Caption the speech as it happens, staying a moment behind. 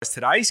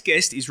Today's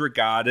guest is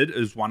regarded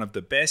as one of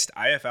the best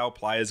AFL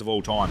players of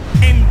all time.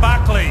 In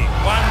Buckley,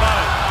 one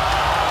vote.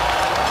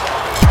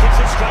 Hits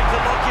it straight to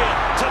Lockyer,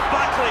 to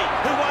Buckley,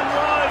 who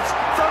unloads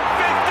from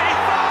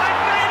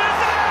 55 metres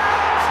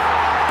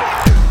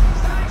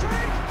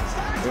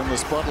out! In the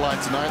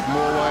spotlight tonight,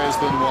 more ways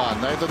than one.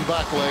 Nathan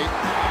Buckley,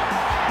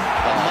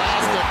 a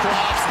master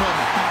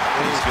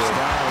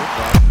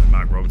craftsman.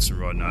 Mark Robertson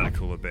wrote an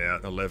article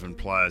about 11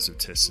 players have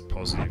tested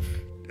positive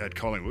at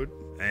Collingwood,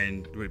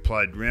 and we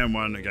played round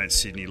one against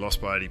Sydney,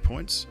 lost by 80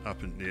 points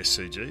up in the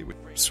SCG.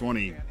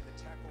 Swanee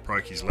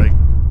broke his leg.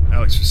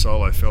 Alex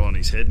Fasolo fell on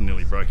his head and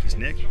nearly broke his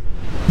neck.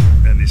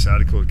 And this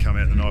article had come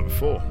out the night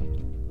before.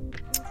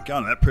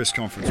 Going to that press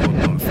conference wasn't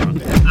a lot of fun.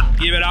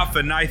 Give it up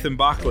for Nathan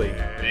Buckley.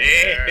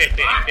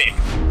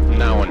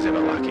 No one's ever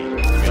lucky.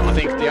 I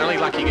think the only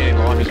luck you get in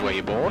life is where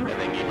you're born, and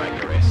then you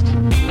make the rest.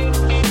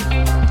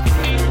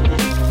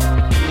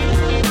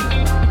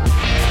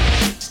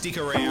 Stick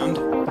around.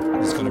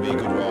 It's going to be a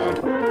good ride.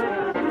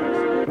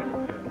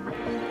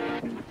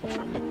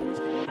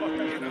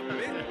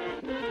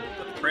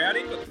 Got the crowd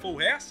in, got the full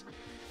house.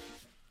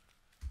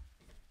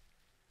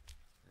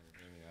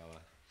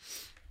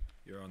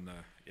 You're on the...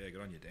 Yeah,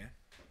 good on you, Dan.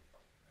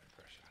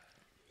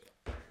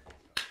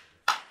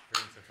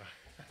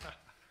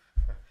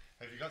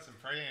 Have you got some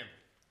preamp?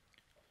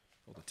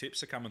 All the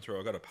tips are coming through.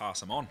 I've got to pass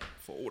them on,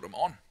 forward them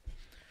on.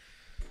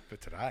 For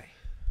today.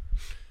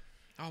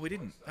 Oh, we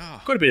didn't.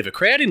 Oh, Got a bit of a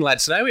crowd in,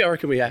 lads, today. I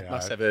reckon we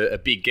must have a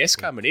big guest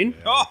coming in.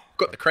 oh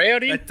Got the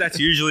crowd in. that's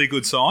usually a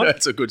good sign.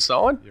 That's a good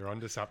sign. You're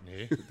onto something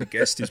here. The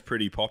guest is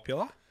pretty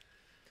popular.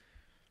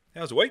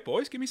 How's the week,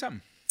 boys? Give me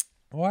something.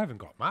 Well, I haven't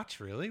got much,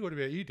 really. What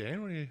about you,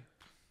 Dan? What are you...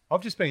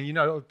 I've just been,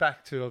 I've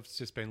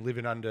just been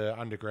living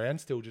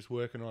underground, still just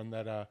working on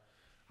that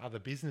other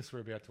business we're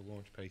about to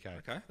launch, PK.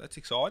 Okay, that's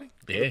exciting.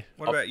 Yeah.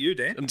 What about you,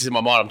 Dan? I'm just in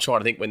my mind, I'm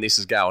trying to think when this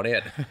is going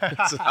out. It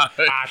doesn't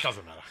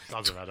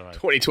matter, mate.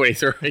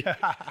 2023.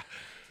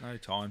 No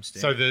time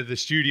stamp. So the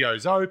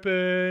studio's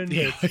open.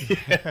 Yeah.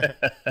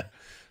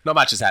 Not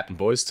much has happened,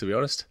 boys, to be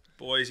honest.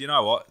 Boys, you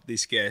know what?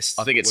 This guest...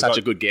 I think it's such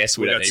a good guest.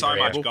 We've don't got need so to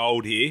much ramble.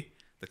 gold here.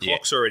 The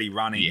clock's already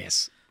running.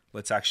 Yes.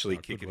 Let's actually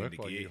Good kick it work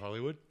into by gear. you,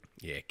 Hollywood.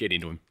 Yeah, get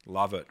into him.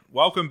 Love it.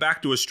 Welcome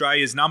back to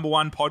Australia's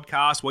 #1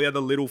 podcast. We are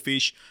the little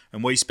fish,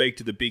 and we speak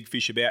to the big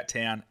fish about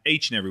town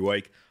each and every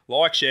week.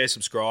 Like, share,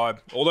 subscribe.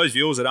 All those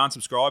viewers that aren't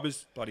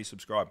subscribers, bloody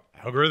subscribe.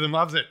 Algorithm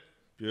loves it.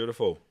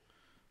 Beautiful.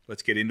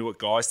 Let's get into it,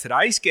 guys.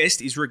 Today's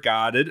guest is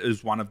regarded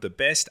as one of the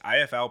best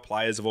AFL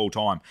players of all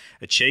time.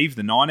 Achieved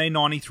the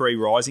 1993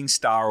 Rising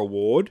Star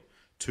Award,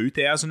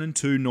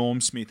 2002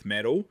 Norm Smith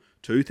Medal,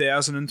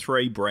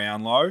 2003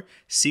 Brownlow,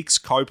 6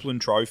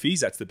 Copeland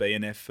trophies, that's the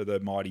BNF for the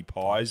Mighty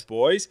Pies,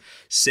 boys,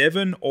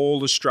 7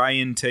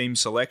 All-Australian team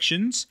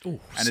selections. Ooh,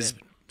 and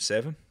 7.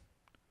 Seven.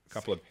 A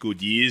couple of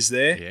good years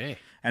there. Yeah.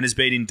 And has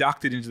been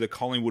inducted into the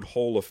Collingwood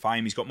Hall of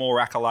Fame. He's got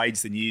more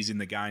accolades than years in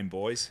the game,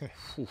 boys.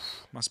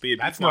 Must be a big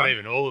That's one. not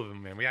even all of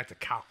them, man. We had to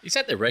cut. Is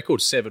that the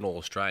record, 7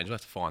 All-Australians? We'll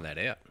have to find that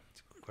out.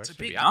 It's a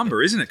big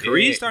number, isn't it?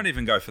 Careers don't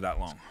even go for that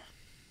long.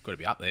 Got to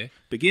be up there.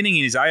 Beginning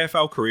in his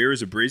AFL career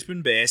as a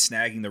Brisbane Bear,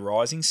 snagging the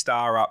Rising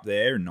Star up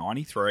there in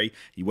 93,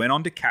 he went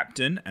on to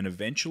captain and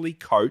eventually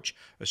coach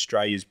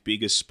Australia's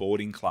biggest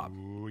sporting club.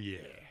 Oh, yeah.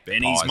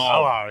 Benny's Pies.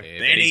 Mob. Hello. Yeah,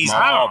 Benny's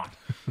Mob.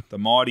 The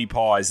Mighty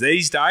Pies.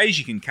 These days,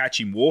 you can catch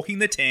him walking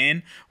the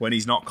tan when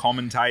he's not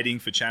commentating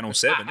for Channel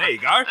 7. There you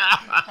go.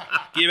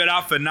 Give it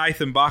up for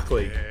Nathan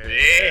Buckley.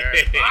 Yeah.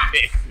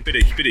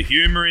 Bit of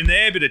humour in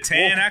there, bit of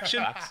tan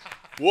action.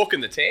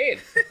 Walking the tan.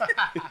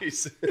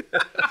 Either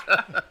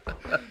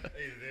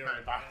there or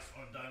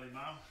on Daily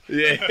Mail.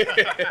 Yeah.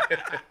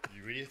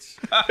 You idiots.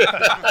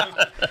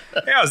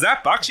 How's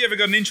that, Bucks? You ever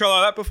got an intro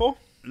like that before?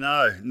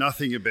 No,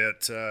 nothing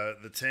about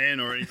the tan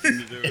or anything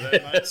to do with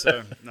that, mate.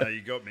 So, no,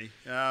 you got me.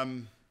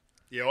 When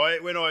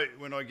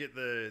I get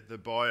the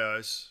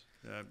bios,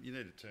 you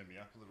need to turn me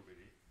up a little bit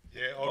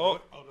here. Yeah,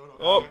 I'll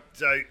do it.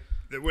 So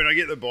when I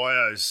get the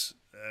bios,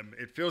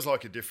 it feels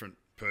like a different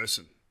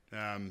person.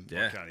 Yeah.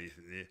 I can't hear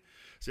there.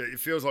 So it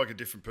feels like a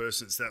different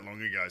person. It's that long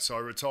ago. So I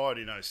retired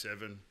in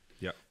 07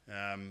 Yep.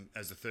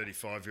 as a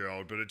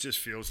 35-year-old, but it just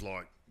feels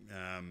like,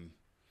 a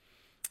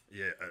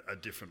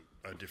different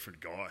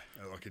guy,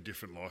 like a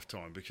different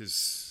lifetime.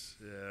 Because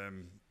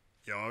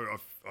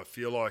I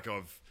feel like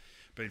I've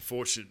been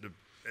fortunate to,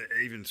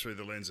 even through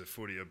the lens of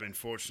footy, I've been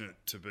fortunate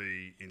to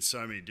be in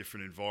so many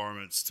different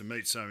environments, to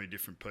meet so many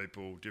different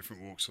people,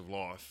 different walks of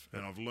life,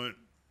 and I've learnt.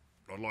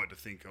 I'd like to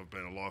think I've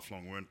been a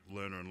lifelong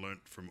learner and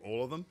learnt from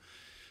all of them.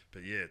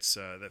 But yeah, it's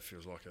that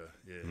feels like a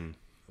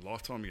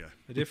lifetime ago.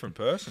 A different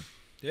person.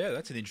 Yeah,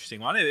 that's an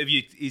interesting one. Have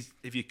you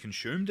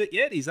consumed it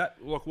yet? Is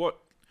that like what?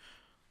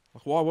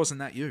 Like, why wasn't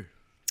that you?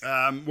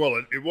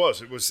 Well, it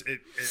was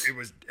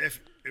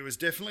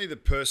definitely the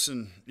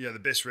person, the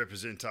best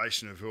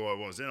representation of who I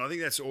was. And I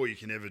think that's all you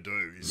can ever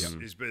do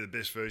is be the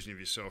best version of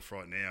yourself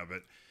right now.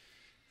 But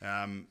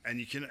and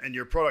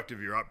you're a product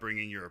of your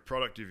upbringing, you're a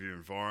product of your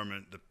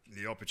environment,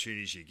 the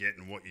opportunities you get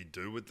and what you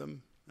do with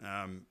them.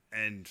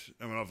 And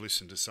I mean, I've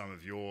listened to some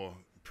of your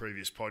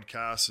previous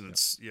podcasts, and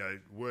it's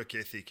work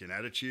ethic and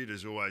attitude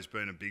has always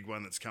been a big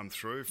one that's come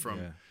through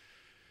from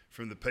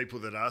the people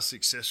that are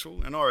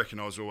successful. And I reckon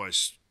I was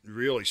always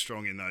really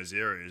strong in those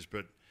areas,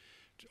 but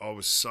I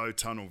was so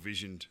tunnel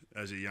visioned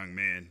as a young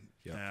man,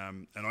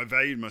 and I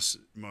valued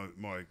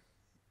my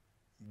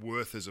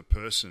worth as a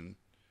person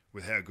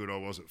with how good I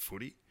was at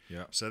footy.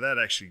 Yeah. So that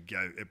actually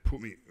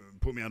put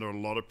me under a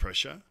lot of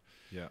pressure.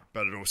 Yeah.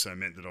 But it also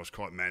meant that I was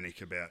quite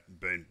manic about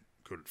being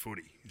good at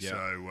footy. Yeah.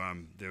 So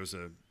there was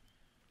a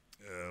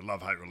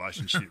love-hate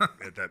relationship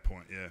at that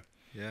point. Yeah.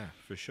 Yeah,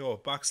 for sure.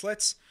 Bucks,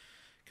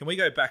 can we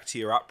go back to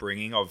your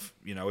upbringing?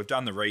 We've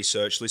done the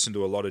research, listened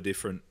to a lot of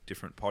different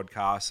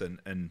podcasts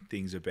and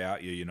things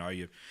about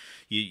you.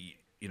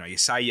 You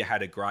say you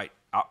had a great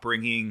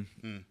upbringing.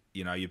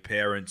 Your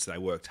parents, they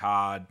worked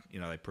hard.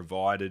 They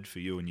provided for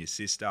you and your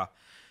sister.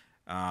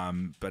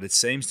 But it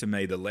seems to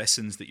me the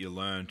lessons that you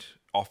learned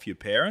off your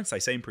parents, they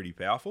seem pretty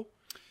powerful.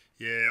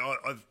 Yeah,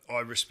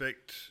 I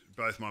respect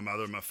both my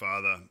mother and my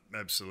father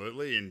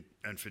absolutely,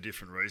 and for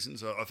different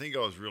reasons. I think I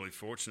was really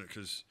fortunate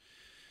because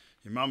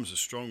your mum's a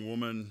strong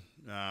woman,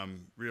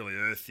 really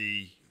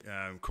earthy,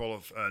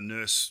 qualified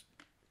nurse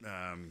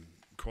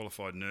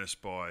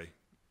by,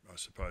 I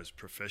suppose,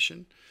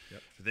 profession.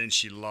 Yep. But then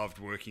she loved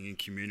working in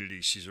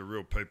community. She's a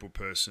real people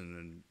person,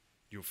 and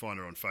you'll find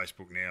her on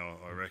Facebook now,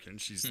 I reckon.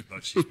 She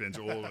spends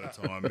all her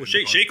time. Well,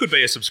 she could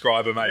be a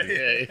subscriber, maybe.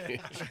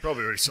 Yeah. She's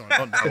probably already signed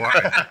on, don't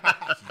worry.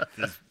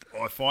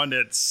 I find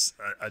it's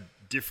a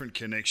different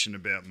connection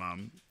about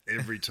mum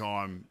every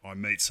time I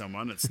meet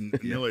someone. It's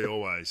nearly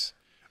always.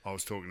 I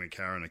was talking to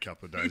Karen a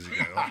couple of days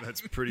ago.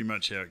 That's pretty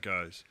much how it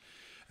goes.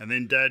 And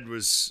then Dad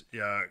was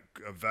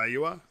a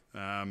valuer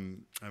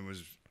and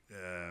was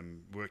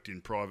worked in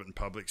private and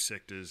public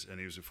sectors, and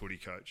he was a footy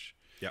coach.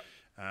 Yep.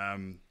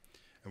 And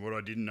what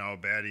I didn't know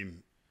about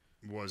him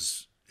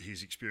was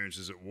his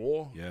experiences at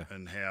war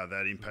and how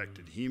that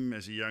impacted him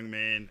as a young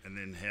man, and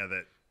then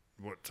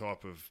what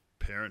type of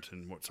parent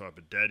and what type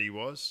of dad he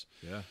was.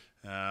 Yeah.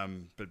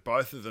 But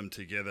both of them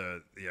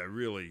together,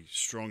 really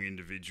strong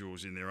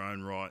individuals in their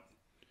own right,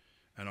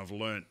 and I've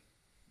learnt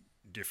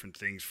different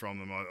things from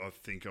them. I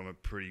think I'm a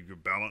pretty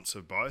good balance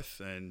of both,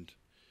 and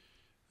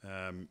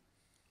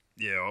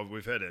we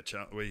had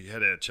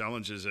our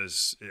challenges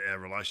as our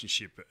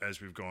relationship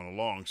as we've gone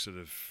along. Sort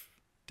of,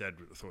 I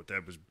thought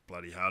Dad was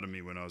bloody hard on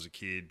me when I was a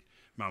kid.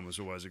 Mum was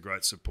always a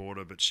great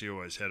supporter, but she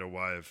always had a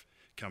way of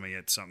coming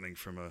at something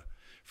from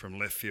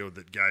left field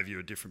that gave you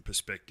a different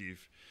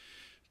perspective.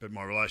 But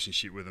my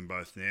relationship with them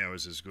both now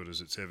is as good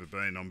as it's ever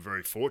been. I'm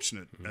very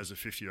fortunate as a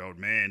 50-year-old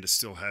man to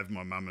still have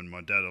my mum and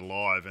my dad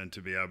alive, and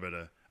to be able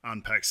to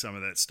unpack some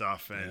of that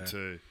stuff and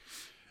to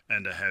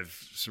have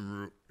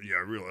some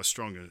a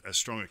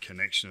stronger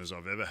connection as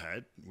I've ever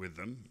had with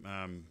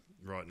them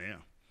right now.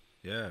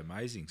 Yeah,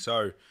 amazing.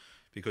 So,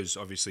 because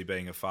obviously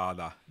being a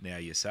father now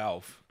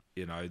yourself,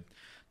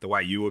 the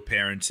way you were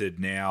parented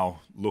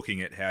now,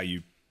 looking at how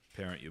you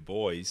parent your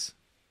boys,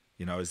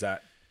 is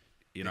that,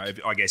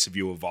 I guess, have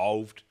you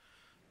evolved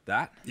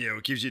that? Yeah,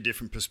 it gives you a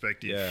different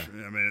perspective. Yeah.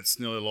 I mean, it's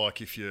nearly like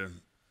if you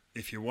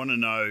want to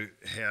know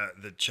how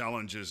the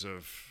challenges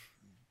of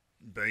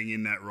being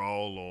in that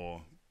role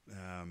or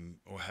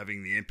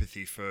having the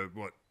empathy for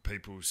what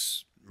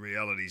people's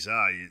realities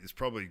are, it's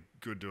probably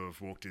good to have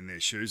walked in their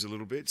shoes a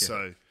little bit. Yeah.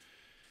 So,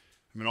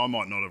 I mean, I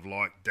might not have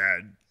liked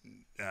Dad,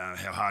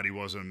 how hard he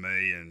was on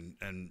me,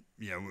 and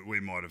we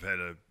might have had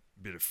a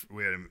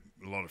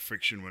lot of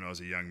friction when I was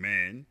a young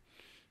man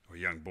or a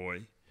young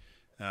boy,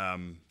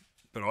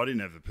 but I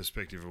didn't have the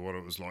perspective of what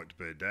it was like to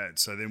be a dad.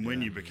 So then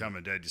when you become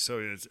a dad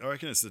yourself, I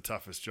reckon it's the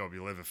toughest job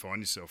you'll ever find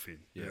yourself in,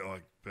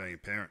 like being a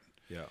parent.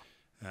 Yeah.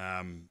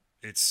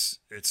 It's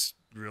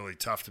really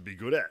tough to be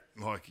good at.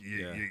 Like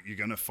you're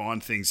going to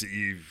find things that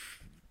you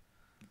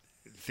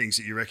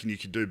reckon you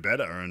could do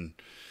better, and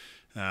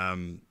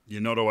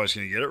you're not always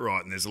going to get it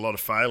right. And there's a lot of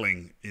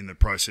failing in the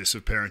process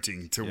of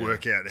parenting to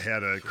work out how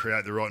to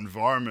create the right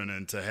environment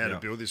and to how to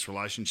build this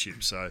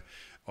relationship. So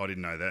I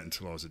didn't know that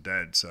until I was a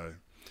dad. So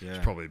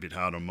it's probably a bit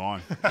hard on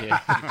mine. Yeah.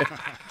 But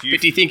do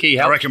you think he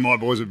helped? I reckon my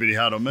boys were a bit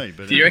hard on me.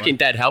 But do you reckon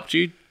Dad helped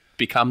you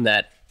become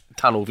that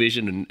tunnel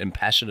vision and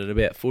passionate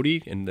about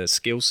footy and the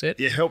skill set?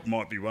 Yeah, help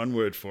might be one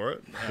word for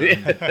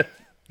it.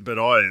 But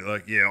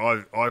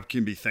I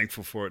can be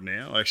thankful for it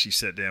now. I actually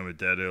sat down with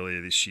Dad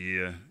earlier this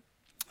year,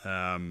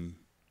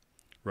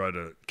 wrote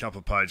a couple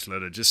of page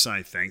letter just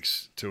saying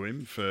thanks to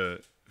him for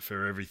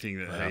everything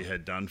that he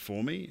had done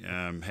for me.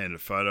 Handed a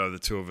photo of the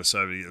two of us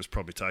over. It was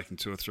probably taken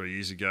 2 or 3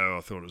 years ago.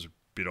 I thought it was a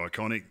bit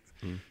iconic.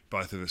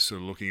 Both of us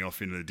sort of looking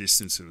off into the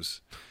distance.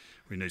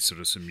 We need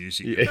sort of some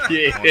music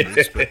behind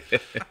this. But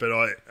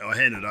I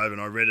handed it over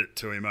and I read it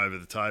to him over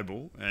the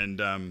table,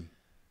 and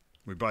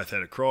we both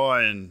had a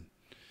cry. And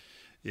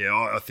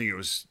I think it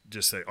was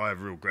just that I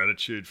have real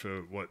gratitude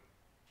for what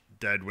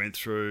Dad went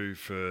through,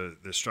 for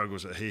the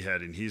struggles that he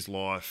had in his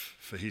life,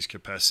 for his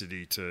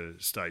capacity to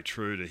stay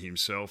true to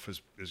himself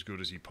as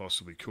good as he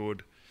possibly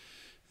could.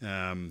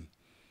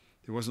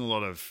 There wasn't a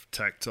lot of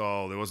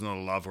tactile, there wasn't a lot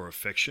of love or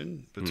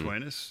affection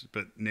between us,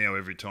 but now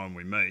every time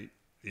we meet,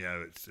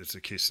 it's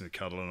a kiss and a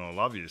cuddle and I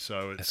love you.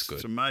 So it's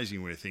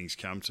amazing where things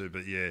come to.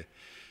 But the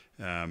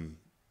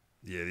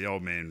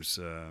old man's.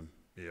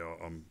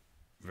 I'm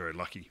very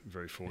lucky,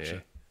 very fortunate.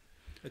 Yeah.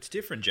 It's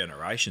different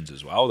generations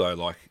as well, though.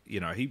 Like,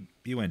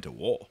 he went to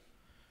war.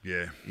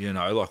 Yeah.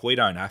 Like we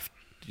don't have.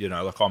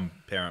 Like I'm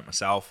a parent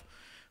myself.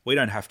 We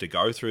don't have to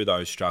go through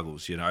those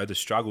struggles. The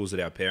struggles that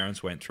our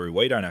parents went through,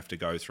 we don't have to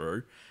go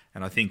through.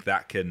 And I think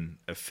that can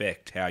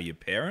affect how you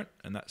parent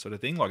and that sort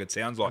of thing. Like it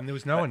sounds like... And there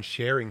was no one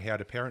sharing how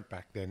to parent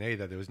back then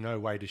either. There was no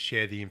way to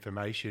share the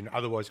information.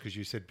 Otherwise, because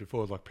you said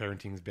before, like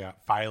parenting is about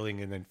failing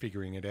and then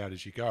figuring it out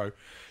as you go.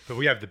 But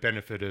we have the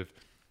benefit of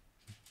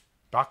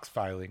Buck's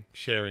failing,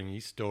 sharing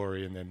his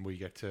story, and then we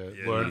get to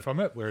learn from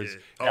it. Whereas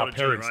our older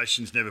parents...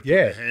 generations never put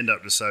their hand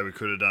up to say we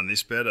could have done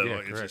this better. Yeah,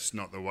 like correct. it's just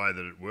not the way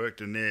that it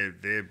worked. And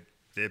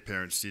their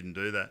parents didn't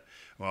do that.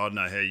 Well, I don't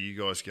know how you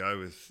guys go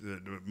with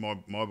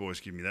my boys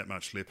give me that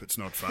much lip. It's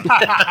not fun.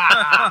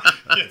 I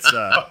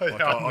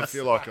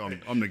feel like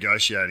I'm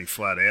negotiating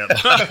flat out.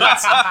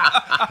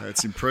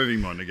 It's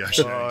improving my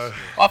negotiating.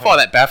 I find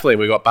that baffling.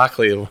 We got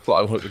Buckley,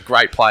 like a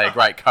great player,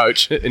 great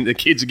coach, and the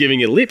kids are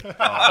giving you lip.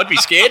 I'd be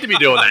scared to be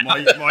doing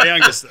that.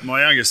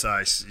 My youngest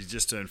Ace, he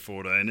just turned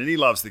 14, and he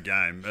loves the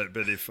game.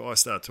 But if I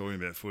start talking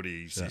about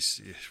footy,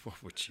 he's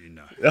what would you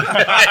know?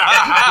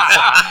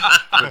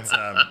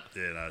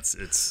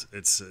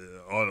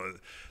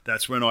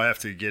 That's when I have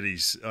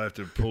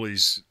to pull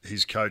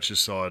his coach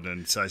aside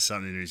and say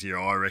something in his ear.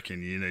 I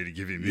reckon you need to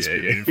give him this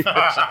bit of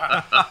information.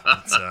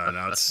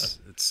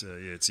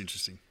 It's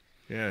interesting.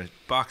 Yeah,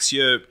 Bucks,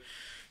 your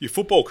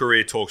football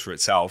career talks for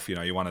itself.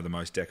 You're one of the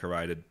most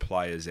decorated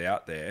players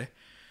out there.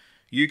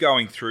 You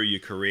going through your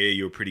career,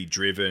 you were pretty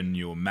driven.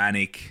 You were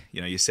manic.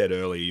 You said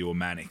earlier you were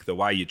manic. The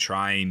way you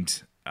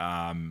trained,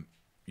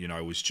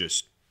 was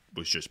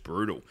just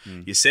brutal.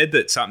 You said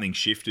that something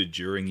shifted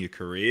during your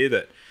career.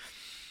 That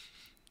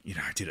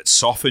did it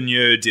soften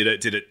you? Did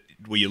it?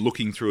 Were you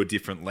looking through a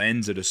different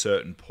lens at a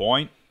certain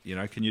point?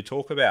 Can you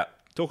talk about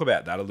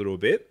that a little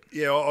bit?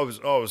 Yeah, I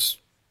was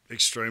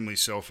extremely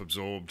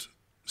self-absorbed,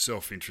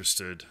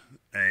 self-interested,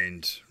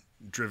 and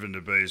driven to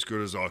be as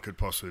good as I could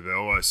possibly be. I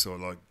always thought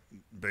like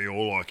be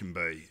all I can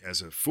be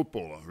as a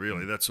footballer.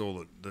 Really, that's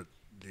all that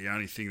the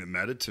only thing that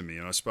mattered to me.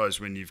 And I suppose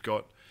when you've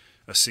got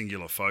a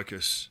singular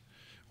focus,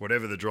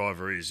 whatever the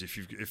driver is,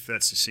 if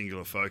that's a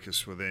singular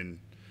focus, well then,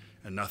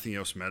 and nothing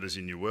else matters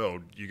in your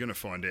world, you're going to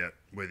find out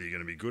whether you're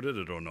going to be good at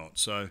it or not.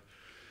 So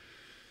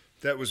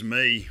that was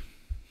me,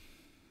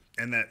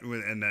 and that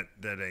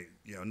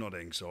not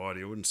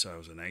anxiety. I wouldn't say I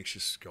was an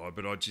anxious guy,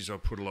 but I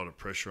put a lot of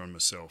pressure on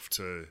myself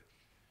to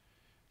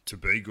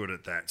be good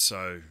at that.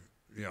 So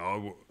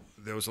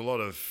there was a lot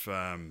of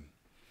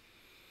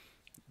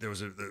there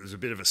was a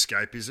bit of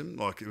escapism.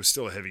 Like it was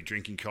still a heavy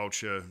drinking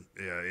culture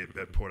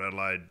at Port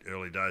Adelaide,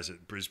 early days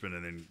at Brisbane,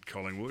 and then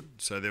Collingwood.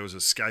 So there was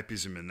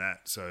escapism in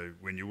that. So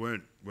when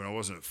I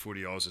wasn't at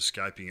footy, I was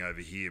escaping over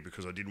here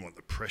because I didn't want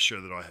the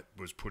pressure that I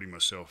was putting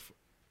myself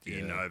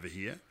in over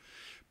here.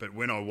 But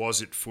when I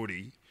was at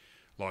footy,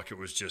 like it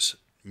was just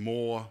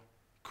more,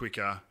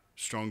 quicker,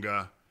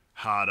 stronger,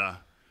 harder.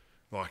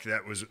 Like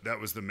that was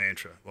the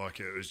mantra. Like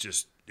it was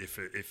just if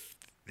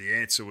the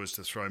answer was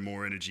to throw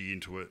more energy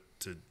into it,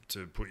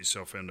 to put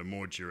yourself under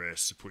more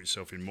duress, to put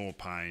yourself in more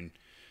pain,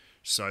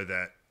 so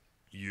that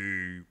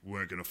you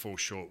weren't going to fall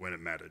short when it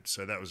mattered.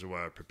 So that was the way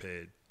I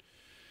prepared.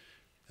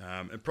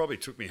 It probably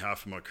took me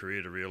half of my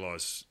career to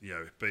realise,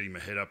 beating my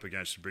head up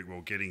against a brick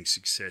wall, getting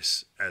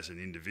success as an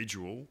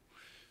individual,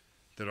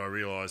 that I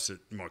realised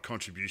that my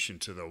contribution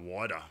to the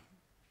wider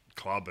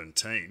club and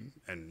team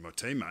and my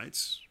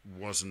teammates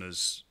wasn't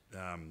as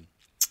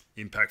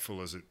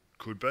impactful as it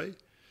could be.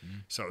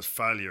 So it was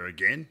failure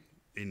again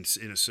in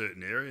a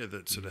certain area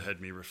that sort of had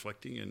me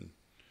reflecting. And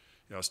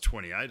I was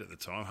 28 at the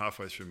time,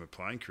 halfway through my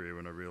playing career,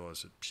 when I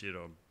realised that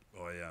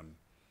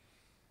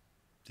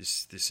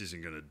this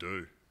isn't going to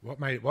do. What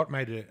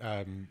made it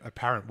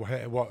apparent?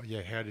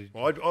 How did?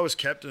 Well, I was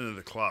captain of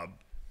the club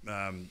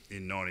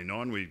in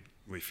 '99.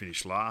 We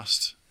finished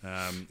last.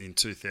 In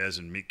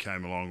 2000, Mick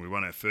came along. We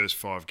won our first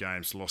 5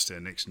 games, lost our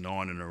next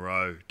 9 in a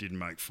row, didn't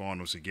make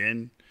finals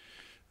again.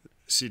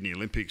 Sydney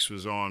Olympics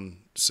was on.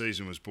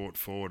 Season was brought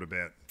forward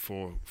about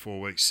 4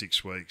 weeks,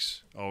 6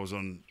 weeks. I was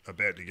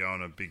about to go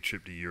on a big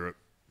trip to Europe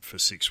for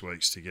 6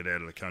 weeks to get out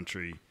of the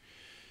country,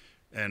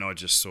 and I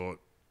just thought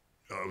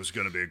it was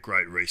going to be a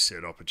great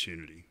reset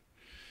opportunity.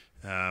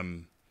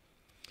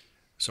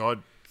 So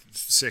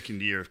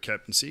second year of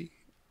captaincy,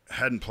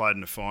 hadn't played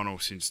in a final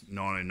since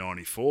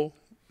 1994.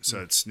 So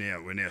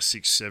we're now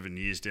 6-7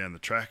 years down the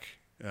track.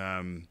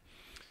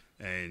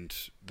 And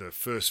the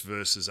first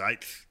versus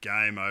 8th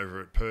game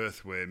over at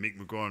Perth, where Mick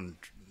McGuire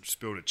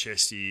spilled a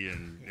chesty,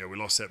 and we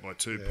lost that by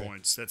 2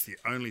 points. That's the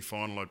only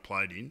final I'd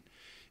played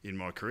in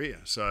my career.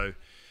 So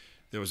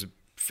there was a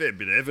fair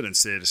bit of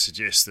evidence there to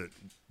suggest that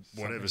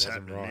whatever's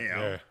happening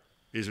now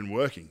isn't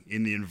working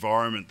in the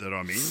environment that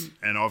I'm in,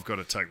 and I've got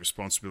to take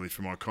responsibility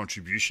for my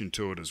contribution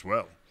to it as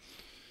well.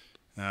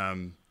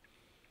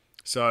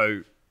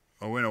 So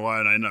I went away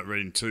and I ended up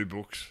reading 2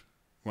 books.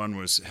 One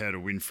was how to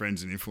win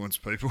friends and influence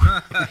people.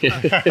 Classic.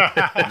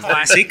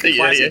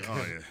 Yeah, yeah. Oh,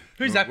 yeah.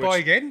 Who's that by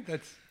again?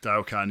 That's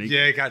Dale Carnegie.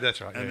 yeah,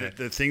 that's right. And Yeah.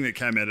 the thing that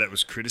came out of that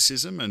was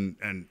criticism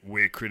and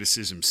where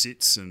criticism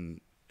sits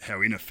and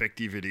how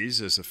ineffective it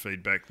is as a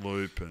feedback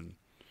loop. And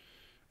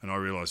I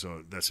realised,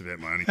 that's about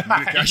my only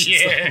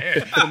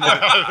communication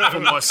style for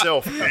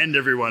myself and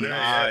everyone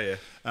else. Yeah.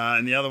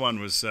 And the other one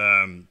was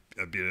a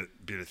bit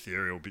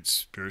ethereal, a bit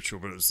spiritual,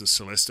 but it was the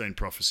Celestine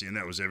prophecy, and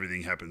that was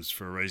everything happens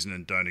for a reason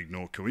and don't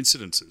ignore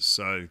coincidences.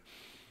 So,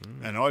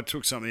 and I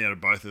took something out of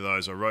both of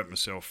those. I wrote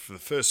myself, for the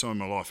first time in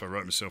my life, I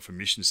wrote myself a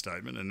mission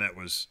statement, and that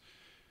was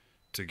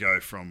to go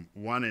from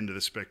one end of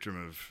the spectrum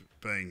of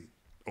being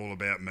all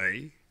about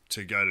me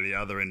to go to the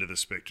other end of the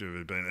spectrum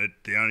of being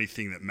the only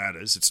thing that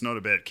matters. It's not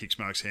about kicks,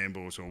 marks,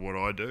 handballs or what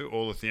I do.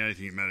 The only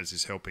thing that matters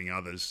is helping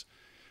others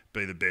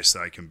be the best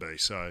they can be.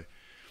 So,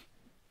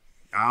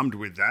 armed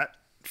with that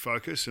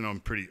focus, and I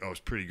was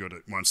pretty good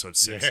at once I'd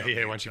said something.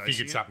 Yeah, once you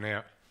figured something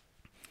out.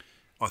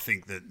 I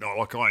think that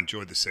I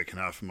enjoyed the second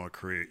half of my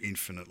career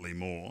infinitely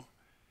more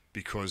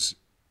because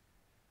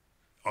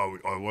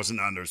I wasn't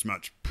under as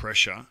much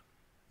pressure.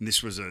 And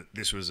this was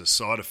a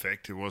side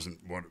effect. It wasn't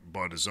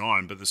by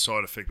design, but the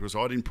side effect was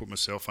I didn't put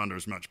myself under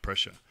as much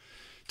pressure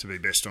to be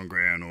best on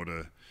ground or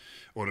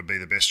to be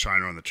the best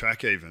trainer on the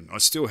track. Even I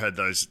still had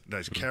those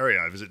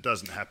carryovers. It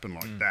doesn't happen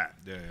like that.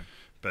 Yeah.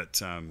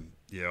 But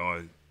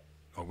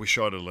I wish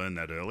I'd have learned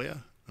that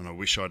earlier, and I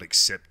wish I'd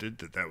accepted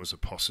that was a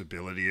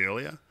possibility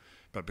earlier.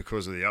 But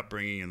because of the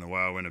upbringing and the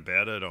way I went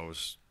about it, I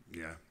was,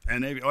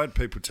 And I had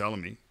people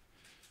telling me,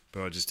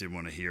 but I just didn't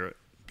want to hear it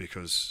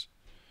because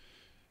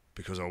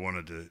I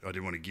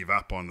didn't want to give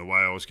up on the way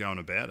I was going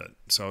about it.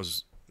 So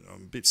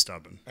I'm a bit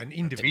stubborn. And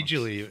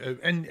individually,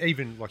 and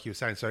even like you were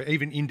saying, so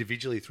even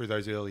individually through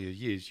those earlier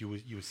years, you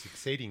were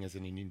succeeding as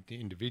an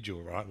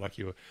individual, right? Like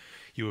you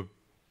were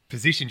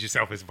positioned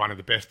yourself as one of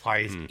the best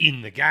players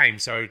in the game.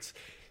 So it's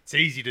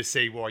easy to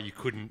see why you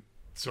couldn't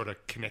sort of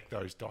connect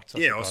those dots.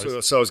 I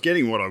suppose. So I was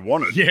getting what I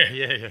wanted.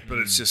 Yeah. But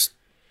it's just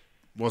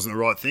wasn't the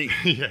right thing.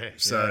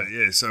 So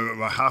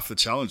half the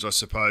challenge, I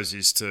suppose,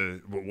 is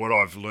to what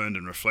I've learned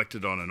and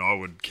reflected on, and I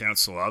would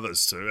counsel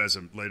others to, as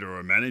a leader or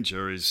a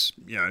manager, is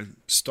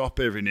stop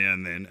every now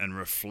and then and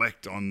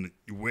reflect on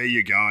where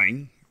you're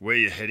going, where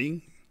you're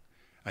heading.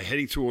 Are you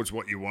heading towards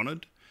what you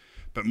wanted?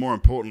 But more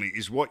importantly,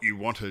 is what you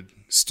wanted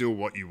still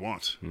what you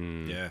want?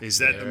 Yeah. Is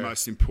that the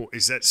most important?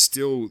 Is that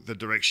still the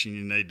direction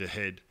you need to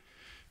head?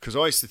 Because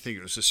I used to think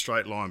it was a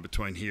straight line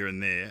between here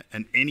and there,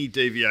 and any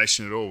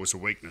deviation at all was a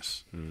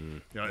weakness.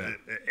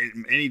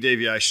 Any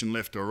deviation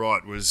left or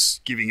right was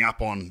giving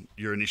up on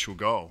your initial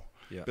goal.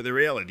 Yeah. But the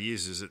reality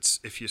is it's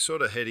if you're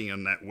sort of heading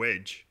on that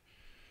wedge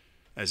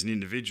as an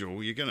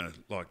individual, you're going to,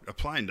 like, a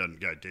plane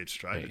doesn't go dead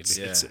straight. But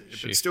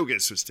it still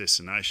gets to its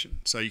destination.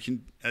 So you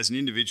can, as an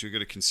individual, you've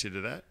got to consider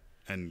that,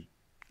 and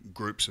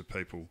groups of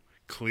people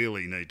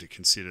clearly need to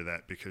consider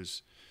that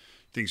because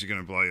things are going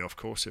to blow you off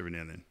course every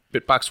now and then.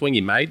 But Bucks, when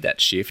you made that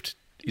shift,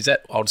 is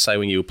that, I'd say,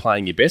 when you were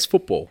playing your best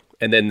football,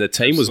 and then the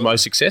team was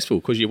most successful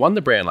because you won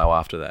the Brownlow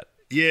after that?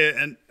 Yeah,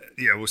 and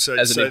well, so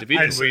as an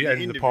individual,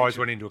 and the Pies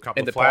went into a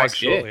couple of flags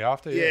shortly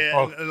after.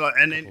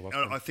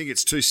 I think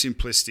it's too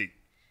simplistic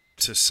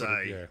to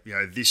say,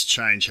 this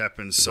change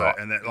happens. So, right.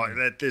 And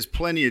that there's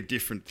plenty of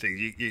different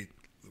things.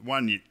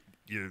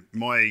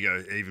 My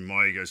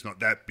ego is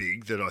not that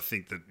big that I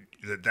think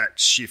that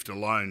shift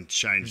alone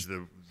changed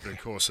the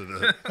course of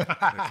the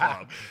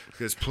club.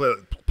 There's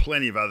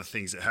plenty of other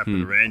things that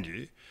happen around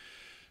you,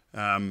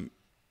 but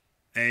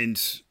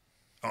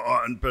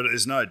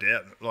there's no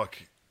doubt.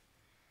 Like,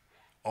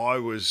 I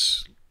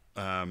was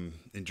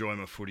enjoying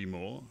my footy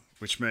more,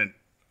 which meant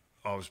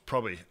I was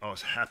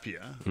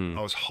happier.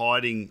 I was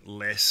hiding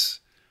less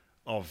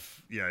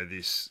of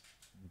this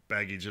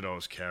baggage that I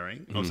was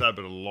carrying. I was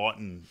able to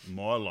lighten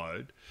my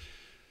load,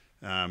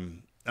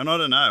 and I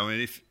don't know. I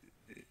mean,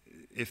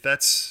 if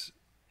that's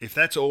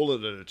all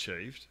that it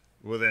achieved,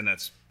 well, then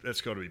that's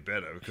got to be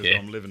better because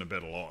I'm living a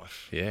better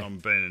life. Yeah.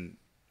 I've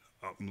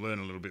learned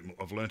a little bit more.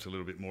 I've learned a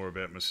little bit more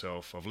about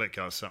myself. I've let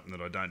go of something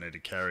that I don't need to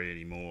carry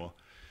anymore,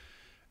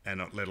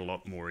 and I've let a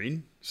lot more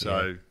in.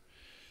 So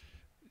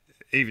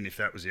even if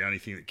that was the only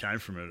thing that came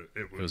from it,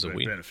 it was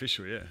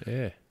beneficial. Yeah.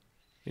 Yeah.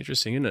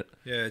 Interesting, isn't it?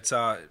 Yeah, it's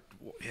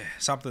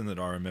something that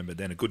I remember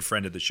then. A good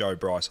friend of the show,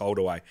 Bryce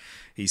Holdaway,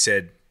 he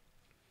said,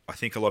 I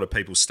think a lot of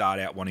people start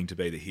out wanting to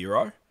be the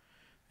hero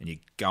and you're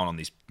going on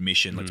this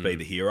mission, let's be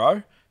the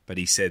hero. But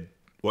he said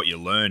what you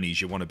learn is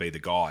you want to be the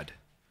guide.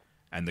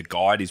 And the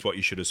guide is what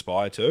you should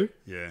aspire to.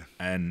 Yeah.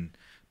 And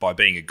by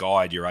being a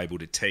guide, you're able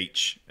to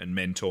teach and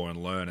mentor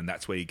and learn, and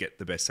that's where you get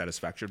the best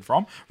satisfaction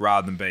from,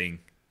 rather than being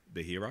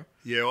the hero.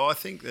 Yeah, well, I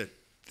think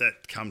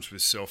that comes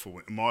with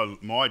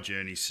self-awareness. My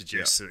journey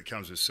suggests that it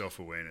comes with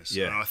self-awareness.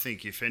 Yeah. And I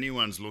think if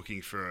anyone's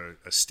looking for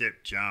a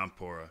step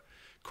jump or a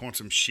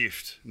quantum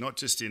shift, not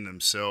just in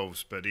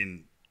themselves, but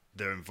in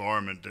their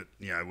environment, that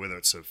whether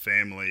it's a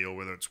family or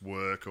whether it's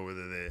work or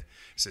whether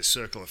it's their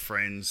circle of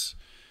friends,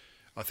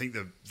 I think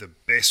the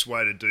best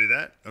way to do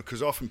that,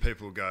 because often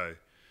people go,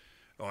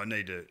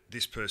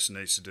 this person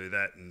needs to do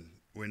that,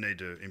 we need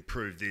to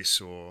improve this,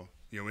 or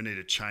we need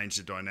to change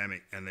the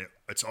dynamic, and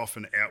it's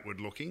often outward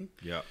looking.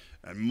 Yeah.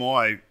 And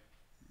my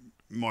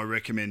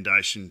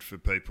recommendation for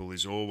people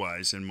is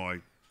always, and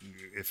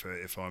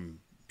if I'm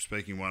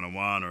speaking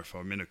one-on-one, or if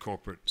I'm in a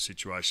corporate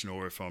situation,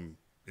 or if I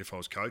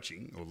was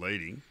coaching or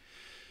leading,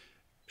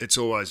 it's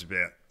always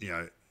about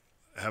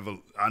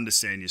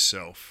understand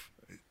yourself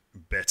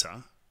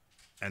better,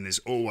 and there's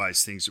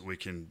always things that we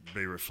can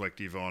be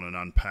reflective on and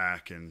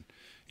unpack, and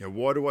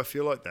why do I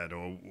feel like that,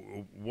 or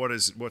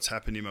what's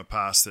happened in my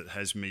past that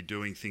has me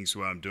doing things the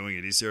way I'm doing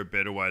it? Is there a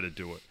better way to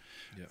do it?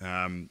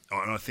 Yeah. And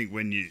I think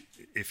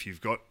if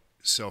you've got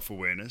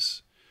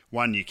self-awareness,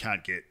 one, you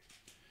can't get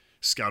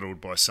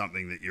scuttled by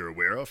something that you're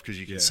aware of, because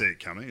you can see it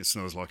coming. It's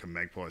not as like a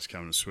magpie's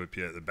coming to swoop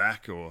you at the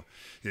back, or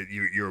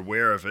you're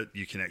aware of it.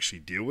 You can actually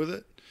deal with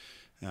it.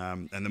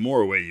 And the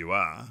more aware you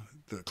are,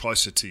 the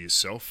closer to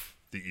yourself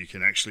that you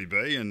can actually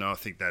be. And I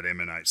think that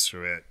emanates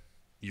throughout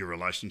your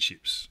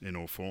relationships in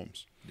all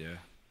forms.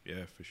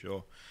 Yeah, for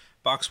sure.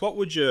 Bucks, what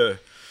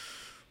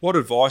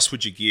advice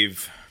would you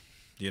give?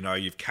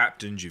 You've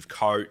captained, you've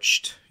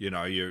coached,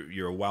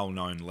 you're a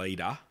well-known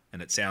leader,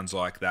 and it sounds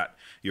like that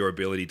your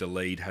ability to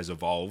lead has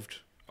evolved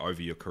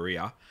over your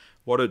career.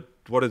 What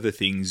are the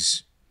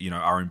things,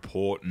 are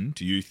important,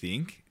 do you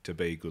think, to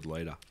be a good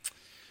leader?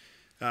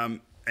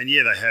 And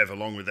they have,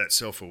 along with that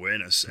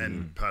self-awareness,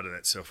 and part of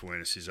that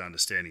self-awareness is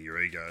understanding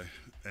your ego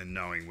and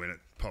knowing when it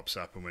pops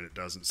up and when it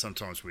doesn't.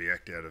 Sometimes we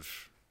act out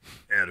of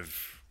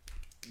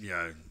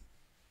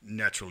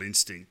natural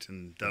instinct,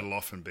 and that'll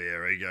often be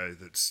our ego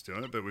that's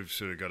doing it, but we've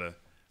sort of got to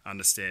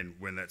understand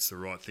when that's the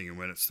right thing and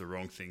when it's the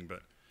wrong thing.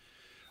 But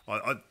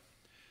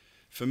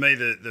for me,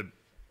 the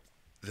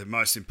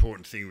most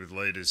important thing with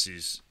leaders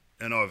is,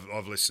 and I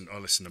listened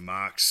to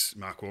Mark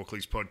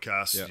Walkley's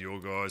podcast, your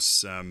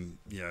guys,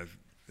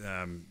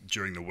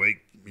 during the week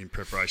in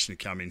preparation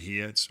to come in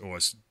here. It's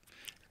always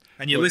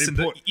you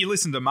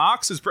listen to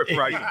Mark's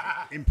preparation.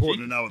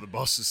 Important to know what the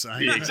boss is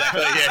saying. Yeah,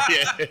 exactly.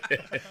 Yeah.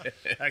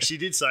 Actually,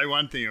 he did say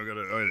one thing.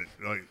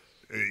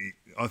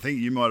 I think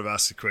you might have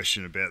asked the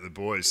question about the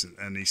boys,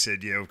 and he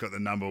said, "Yeah, we've got the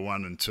number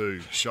 1 and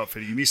 2 shot for."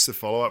 You missed the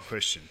follow-up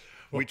question.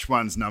 Which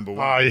one's number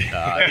 1? Oh,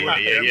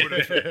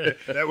 yeah.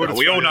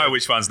 We all know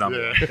which one's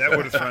number 1. That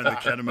would have thrown the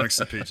cat amongst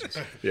the pigeons.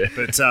 Yeah.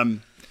 But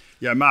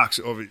Mark's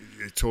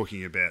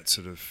talking about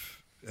sort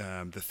of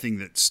the thing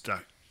that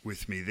stuck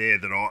with me there,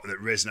 that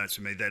resonates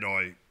with me, that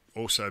I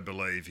also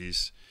believe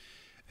is,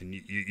 and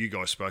you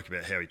guys spoke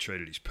about how he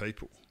treated his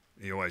people.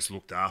 He always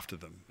looked after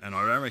them, and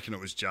I don't reckon it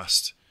was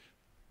just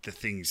the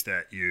things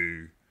that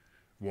you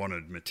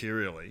wanted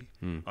materially.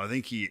 I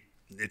think I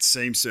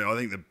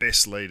think the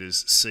best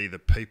leaders see the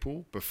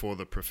people before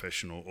the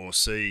professional, or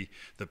see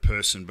the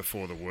person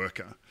before the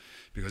worker,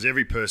 because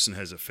every person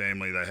has a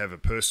family, they have a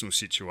personal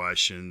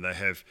situation, they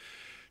have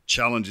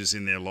challenges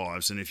in their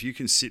lives, and if you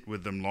can sit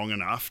with them long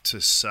enough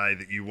to say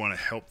that you want to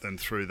help them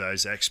through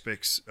those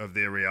aspects of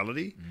their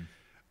reality,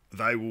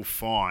 they will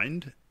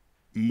find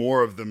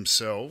more of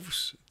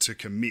themselves to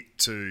commit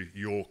to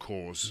your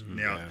cause.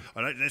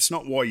 That's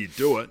not why you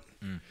do it,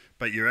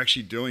 but you're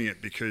actually doing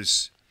it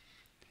because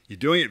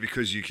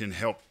you can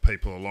help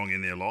people along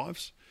in their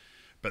lives.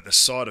 But the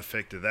side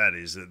effect of that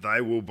is that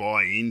they will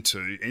buy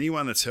into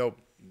anyone that's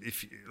helped.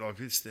 If you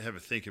just have a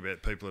think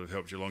about people that have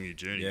helped you along your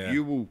journey,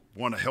 you will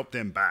want to help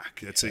them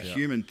back. It's a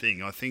human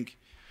thing. I think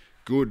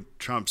good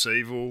trumps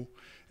evil.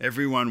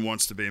 Everyone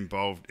wants to be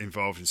involved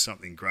in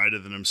something greater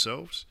than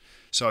themselves.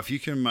 So if you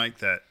can make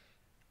that,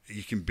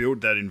 you can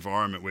build that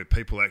environment where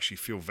people actually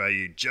feel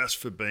valued just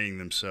for being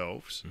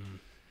themselves.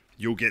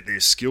 You'll get their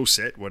skill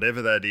set,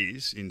 whatever that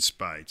is, in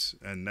spades,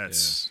 and I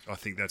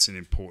think that's an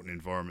important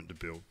environment to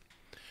build.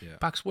 Yeah.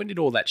 Bucks, when did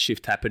all that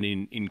shift happen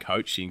in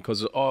coaching?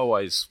 Because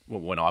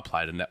when I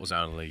played, and that was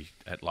only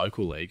at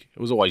local league, it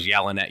was always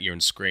yelling at you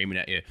and screaming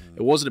at you.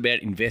 It wasn't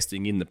about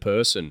investing in the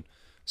person.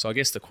 So I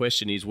guess the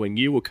question is, when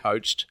you were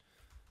coached,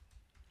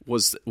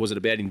 was it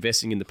about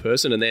investing in the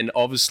person? And then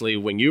obviously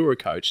when you were a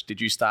coach,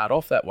 did you start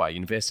off that way,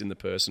 invest in the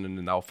person and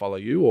then they'll follow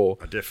you? Or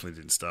I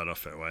definitely didn't start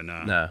off that way,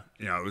 no.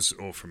 It was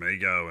all from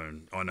ego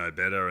and I know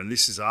better. And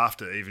this is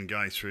after even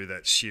going through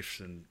that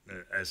shift and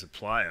as a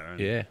player.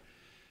 And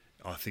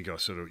I think I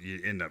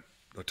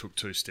took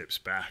 2 steps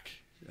back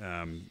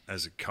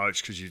as a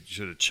coach, because you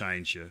sort of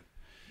change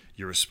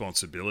your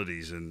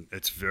responsibilities, and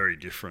it's very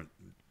different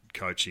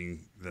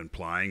coaching than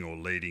playing, or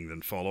leading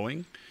than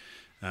following.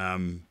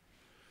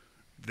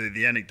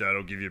 The anecdote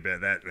I'll give you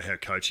about that, how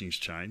coaching's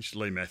changed.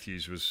 Lee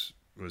Matthews was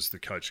the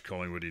coach of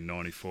Collingwood in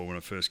 94 when I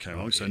first came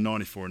along, so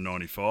 94 and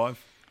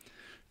 95.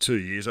 2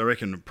 years. I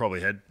reckon I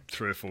probably had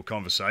 3 or 4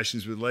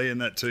 conversations with Lee in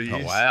that 2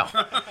 years. Oh, wow.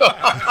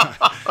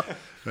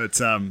 But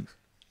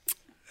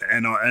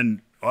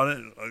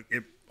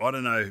I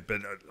don't know,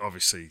 but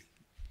obviously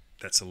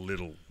that's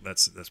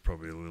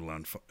probably a little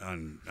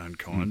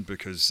unkind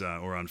because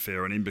or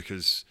unfair on him,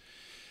 because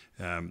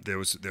there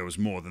was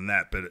more than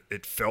that, but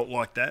it felt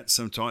like that.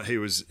 Sometimes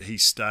he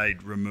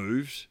stayed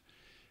removed.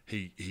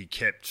 He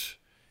kept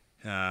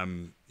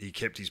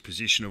his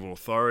position of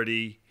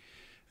authority.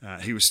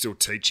 he was still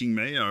teaching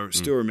me. I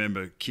still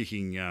remember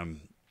kicking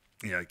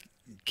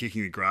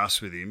the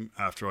grass with him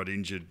after I'd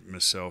injured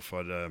myself.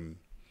 I'd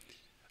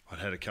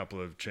had a couple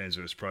of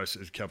transverse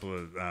processes, a couple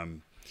of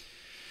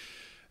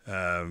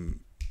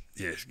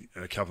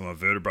my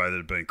vertebrae that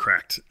had been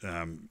cracked.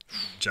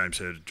 James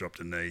Hurd had dropped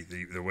a knee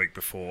the week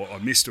before. I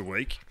missed a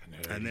week,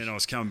 and then I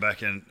was coming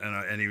back and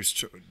he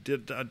was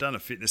I'd done a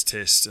fitness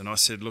test, and I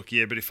said, look,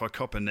 but if I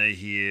cop a knee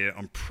here,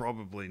 I'm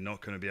probably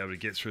not going to be able to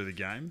get through the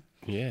game.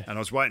 Yeah. And I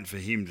was waiting for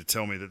him to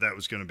tell me that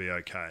was going to be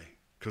okay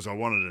because I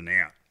wanted an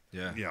out.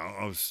 Yeah.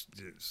 I was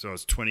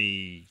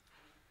 23.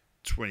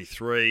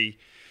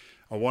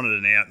 I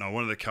wanted an out, and I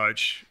wanted the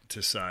coach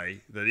to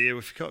say that,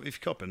 if you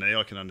cop a knee,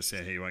 I can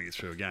understand how you won't get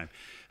through a game.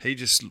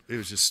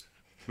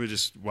 We're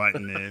just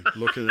waiting there,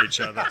 looking at each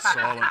other,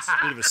 silence,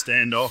 bit of a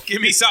standoff.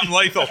 Give me something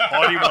lethal.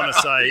 I didn't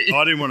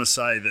want to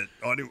say that.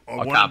 I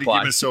wanted to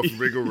give myself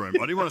wriggle room. I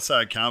didn't want to say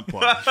I can't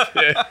play.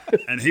 Yeah.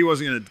 And he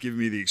wasn't going to give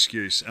me the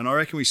excuse. And I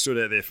reckon we stood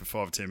out there for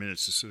 5 or 10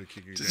 minutes to sort of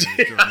kick it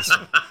down.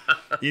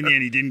 In the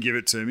end, he didn't give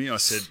it to me. I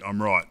said,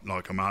 I'm right,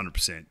 like I'm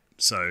 100%.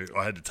 So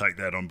I had to take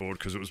that on board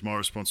because it was my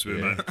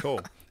responsibility to make the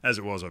call. As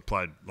it was, I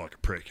played like a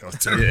prick, I'll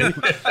tell you.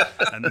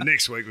 And the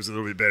next week was a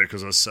little bit better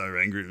because I was so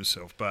angry at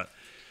myself. But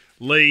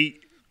Lee,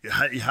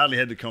 he hardly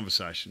had the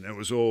conversation. It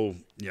was all,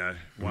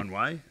 one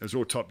way. It was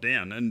all top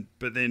down.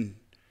 But then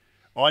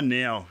I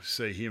now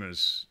see him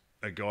as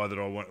a guy that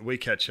I want. We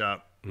catch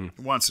up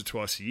once or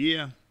twice a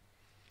year.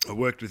 I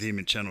worked with him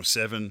in Channel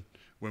 7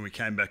 when we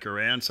came back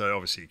around. So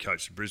obviously he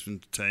coached the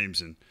Brisbane teams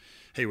and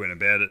he went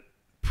about it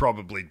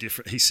probably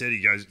different. He said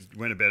he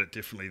went about it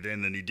differently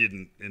then than he did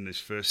in his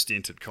first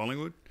stint at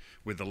Collingwood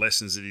with the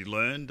lessons that he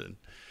learned.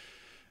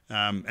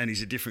 And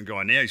he's a different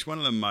guy now. He's one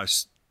of the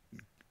most,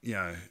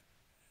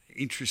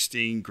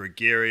 interesting,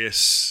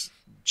 gregarious,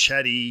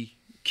 chatty,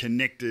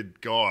 connected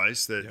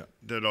guys that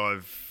I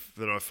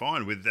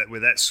find with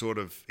that sort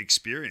of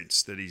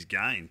experience that he's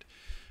gained.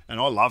 And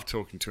I love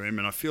talking to him,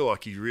 and I feel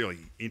like he's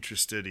really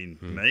interested in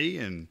me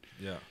and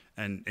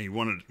he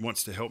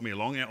wants to help me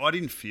along. Now, I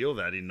didn't feel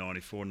that in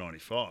 94,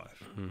 95.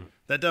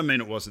 That doesn't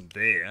mean it wasn't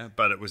there,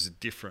 but it was a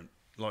different,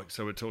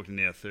 so we're talking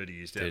now 30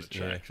 years down the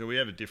track. Yeah. So we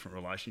have a different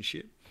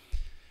relationship.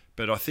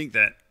 But I think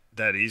that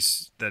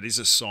is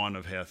a sign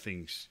of how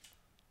things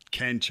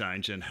can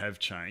change and have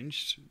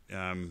changed,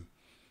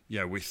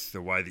 with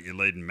the way that you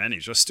lead and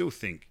manage. I still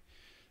think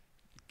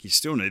you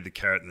still need the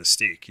carrot and the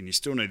stick, and you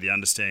still need the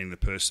understanding of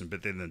the person,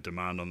 but then the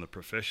demand on the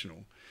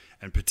professional,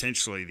 and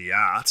potentially the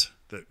art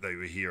that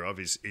we hear of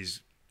is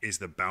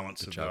the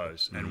balance of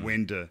those, and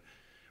when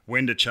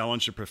to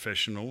challenge a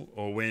professional,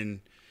 or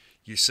when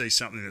you see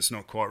something that's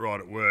not quite right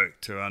at work,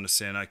 to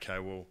understand, okay,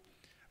 well,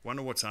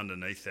 wonder what's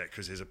underneath that,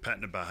 because there's a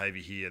pattern of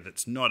behaviour here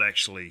that's not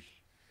actually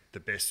the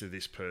best of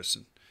this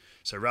person.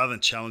 So rather than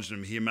challenging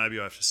them here, maybe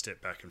I have to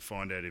step back and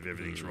find out if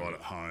everything's right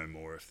at home,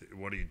 or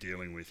what are you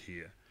dealing with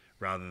here,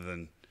 rather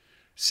than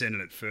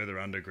sending it further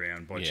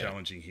underground by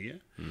challenging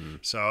here.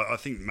 So I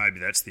think maybe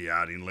that's the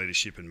art in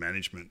leadership and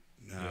management.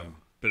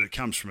 But it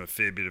comes from a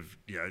fair bit of,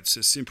 it's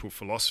a simple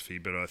philosophy,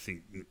 but I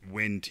think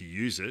when to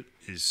use it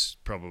is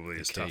probably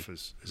as tough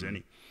as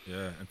any.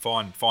 Yeah, and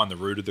find the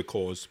root of the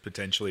cause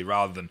potentially,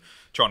 rather than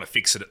trying to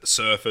fix it at the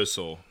surface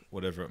or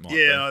whatever it might be.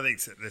 Yeah, I think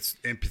that's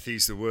empathy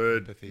is the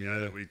word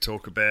that we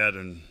talk about,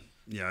 and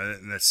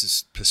and that's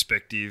just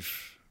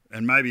perspective,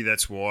 and maybe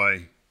that's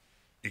why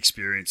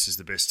experience is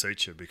the best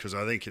teacher, because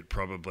I think it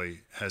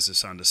probably has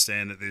us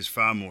understand that there's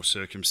far more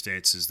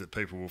circumstances that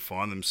people will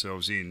find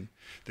themselves in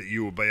that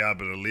you will be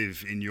able to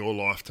live in your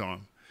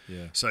lifetime.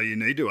 Yeah. So you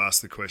need to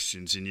ask the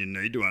questions, and you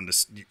need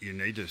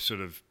to sort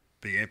of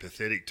be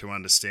empathetic to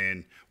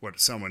understand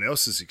what someone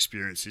else's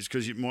experience is,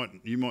 because you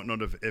might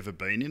not have ever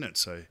been in it.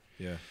 So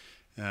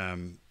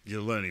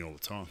you're learning all the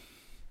time.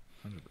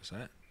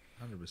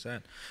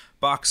 100%.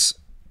 Bucks,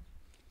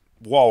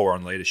 while we're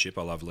on leadership,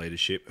 I love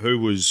leadership. Who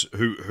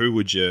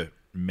would you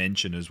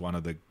mention as one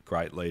of the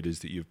great leaders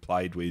that you've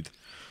played with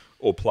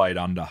or played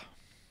under?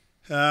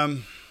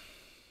 And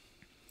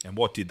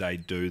what did they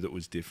do that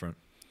was different?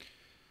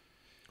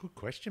 Good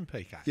question,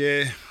 PK.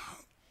 Yeah,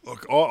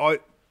 look,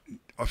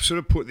 I've sort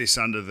of put this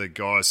under the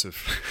guise of.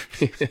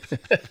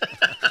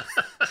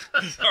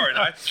 Sorry,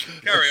 no.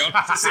 Carry on.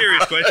 It's a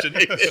serious question.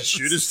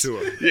 Shooters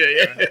tour.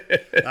 Yeah.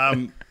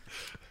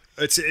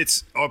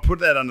 It's. I put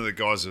that under the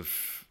guise of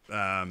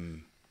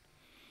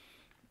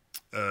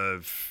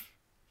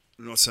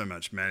not so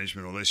much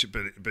management or leadership,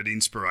 but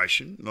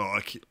inspiration.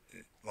 Like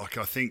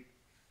I think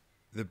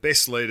the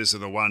best leaders are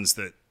the ones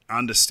that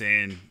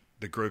understand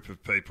the group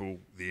of people,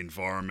 the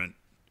environment,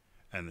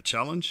 and the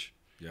challenge.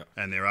 Yeah.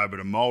 And they're able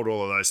to mould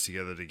all of those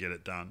together to get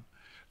it done.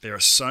 There are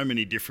so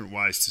many different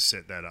ways to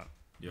set that up.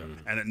 Yeah.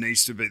 And it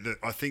needs to be,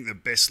 I think the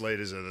best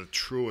leaders are the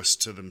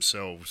truest to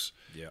themselves,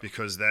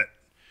 because that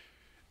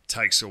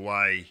takes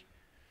away,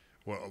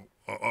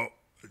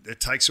 it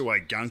takes away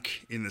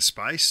gunk in the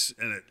space,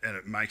 and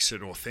it makes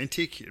it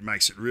authentic. It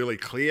makes it really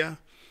clear,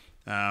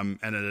 and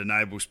it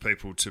enables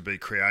people to be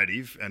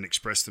creative and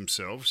express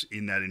themselves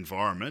in that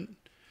environment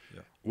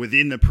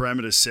within the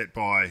parameters set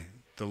by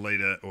the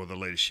leader or the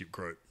leadership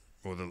group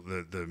or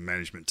the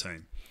management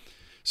team.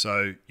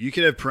 So you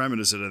can have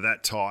parameters that are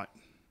that tight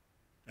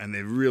and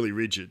they're really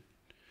rigid,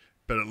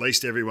 but at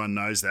least everyone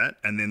knows that,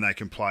 and then they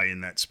can play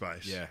in that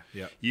space.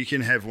 Yeah. You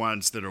can have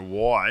ones that are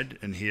wide,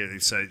 and here,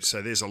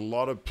 so there's a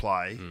lot of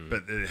play,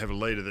 but they have a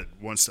leader that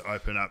wants to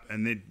open up,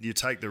 and then you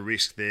take the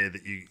risk there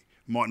that you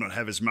might not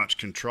have as much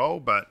control,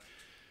 but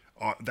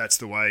that's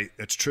the way.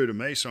 It's true to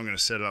me, so I'm going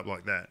to set it up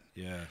like that.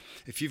 Yeah.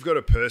 If you've got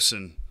a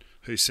person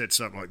who sets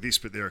it up like this,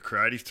 but they're a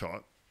creative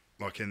type,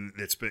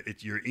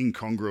 you're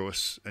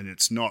incongruous, and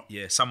it's not.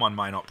 Yeah, someone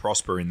may not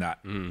prosper in that.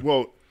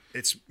 Well,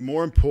 it's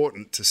more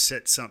important to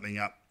set something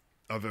up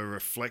of a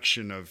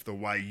reflection of the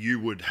way you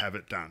would have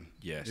it done.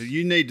 Yes.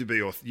 You need to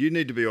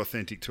be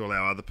authentic to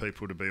allow other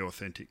people to be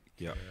authentic.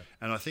 Yeah.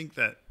 And I think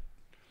that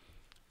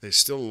there's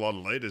still a lot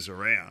of leaders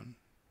around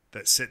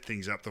that set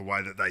things up the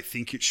way that they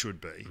think it should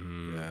be,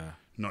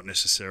 not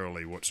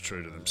necessarily what's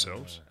true to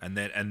themselves. And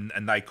then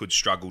and they could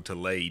struggle to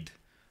lead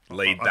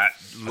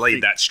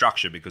that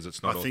structure because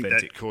it's not authentic. I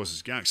think that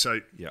causes gunk. So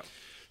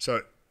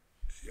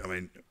I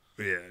mean,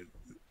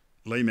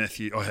 Lee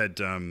Matthew. I had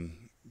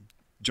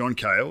John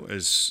Cale,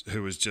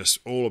 who was just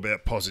all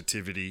about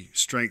positivity,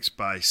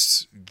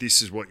 strengths-based.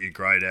 This is what you're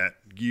great at.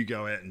 You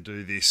go out and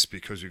do this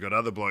because we've got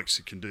other blokes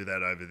that can do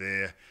that over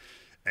there,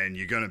 and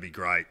you're going to be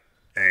great,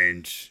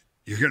 and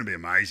you're going to be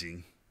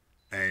amazing.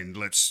 And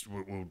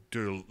we'll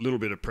do a little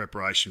bit of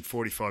preparation,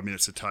 45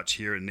 minutes of touch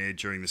here and there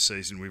during the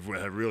season. We've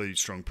had a really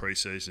strong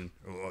pre-season,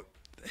 or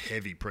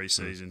heavy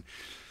pre-season.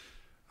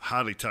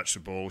 Hardly touch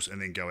the balls,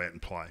 and then go out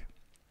and play.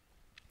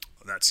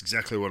 That's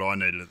exactly what I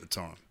needed at the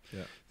time.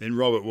 Yeah. Then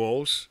Robert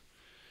Walls,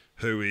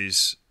 who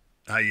is,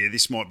 hey,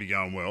 this might be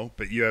going well,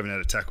 but you haven't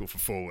had a tackle for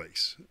 4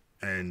 weeks,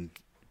 and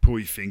pull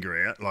your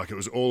finger out. Like, it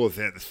was all of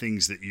that, the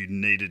things that you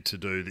needed to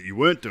do that you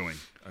weren't doing.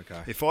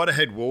 Okay. If I'd have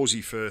had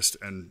Wallsy first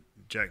and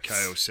Jack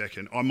Cale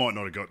second, I might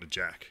not have got to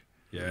Jack.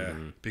 Yeah.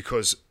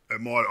 Because I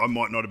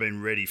might not have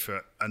been ready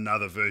for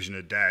another version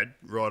of Dad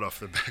right off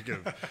the back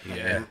of at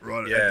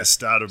the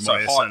start of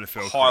my SNFL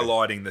career.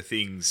 Highlighting the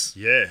things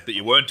that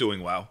you weren't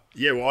doing well.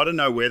 Yeah, well, I don't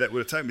know where that would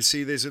have taken me.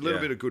 See, there's a little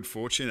bit of good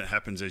fortune that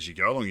happens as you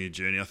go along your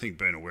journey. I think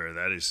being aware of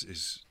that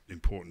is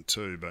important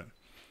too. But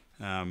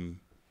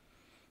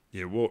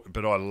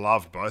but I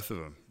loved both of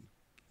them.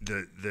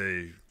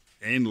 The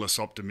endless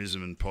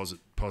optimism and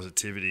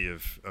positivity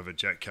of a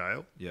Jack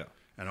Cale. Yeah.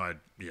 And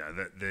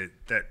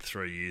that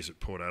 3 years at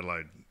Port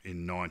Adelaide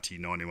in 90,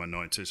 91,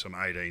 92, so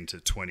I'm 18 to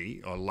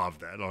 20. I love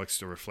that. I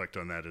still reflect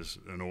on that as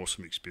an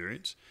awesome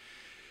experience.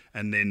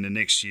 And then the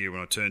next year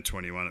when I turned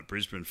 21 at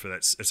Brisbane for that,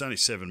 it's only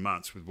 7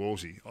 months with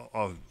Wolsey.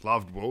 I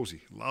loved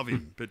Wolsey, love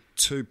him. But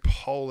two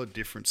polar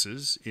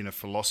differences in a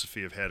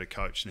philosophy of how to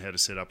coach and how to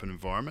set up an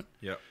environment.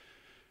 Yeah.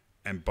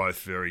 And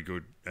both very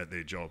good at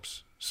their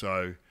jobs.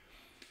 So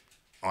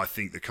I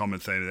think the common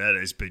theme of that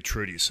is be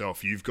true to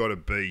yourself. You've got to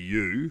be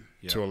you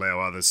to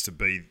allow others to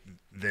be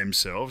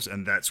themselves,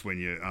 and that's when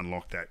you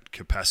unlock that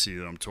capacity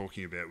that I'm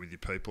talking about with your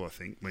people, I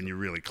think, when you're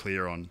really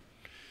clear on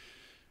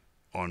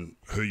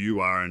who you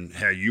are and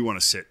how you want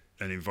to set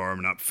an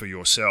environment up for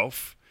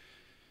yourself.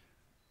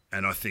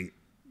 And I think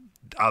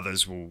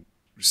others will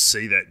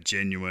see that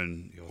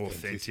genuine,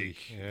 authentic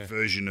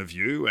version of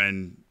you,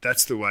 and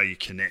that's the way you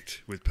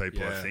connect with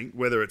people, I think.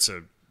 Whether it's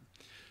a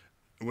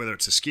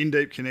skin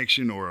deep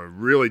connection or a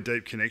really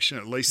deep connection,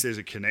 at least there's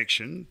a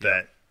connection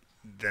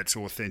that's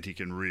authentic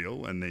and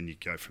real, and then you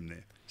go from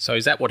there. So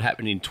is that what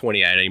happened in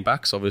 2018,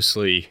 Bucks?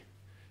 Obviously,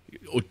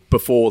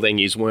 before then,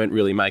 you weren't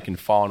really making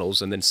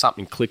finals, and then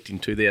something clicked in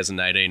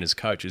 2018 as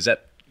coach. Is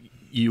that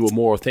you were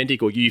more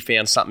authentic, or you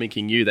found something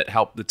in you that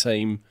helped the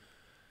team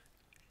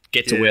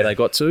get to where they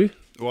got to?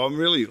 Well, I'm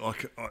really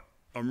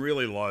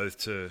loath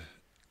to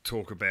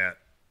talk about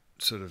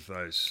sort of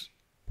those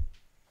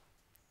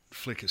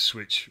flicker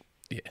switch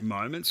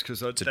moments, because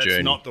that's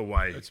not the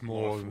way it's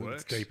more life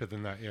works. It's deeper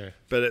than that,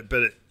 But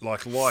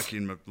like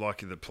in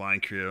the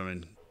playing career, I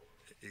mean,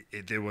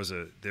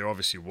 there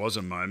obviously was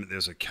a moment. There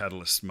was a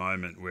catalyst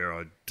moment where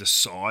I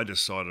decided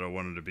I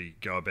wanted to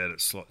go about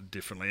it slightly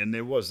differently, and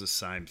there was the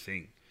same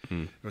thing.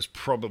 It was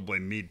probably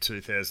mid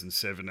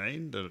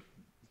 2017 that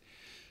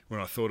when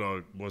I thought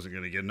I wasn't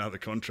going to get another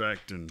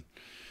contract, and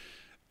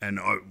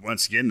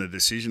once again, the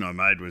decision I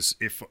made was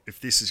if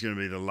this is going to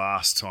be the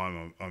last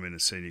time I'm in a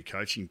senior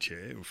coaching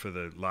chair for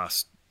the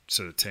last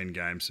sort of 10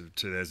 games of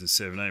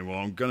 2017, well,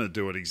 I'm going to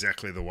do it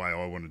exactly the way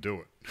I want to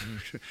do it,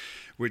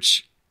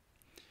 which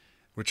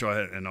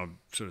I'm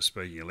sort of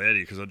speaking aloud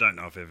here because I don't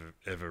know if I've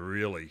ever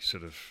really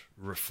sort of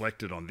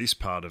reflected on this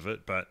part of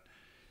it, but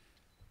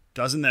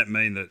doesn't that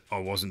mean that I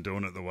wasn't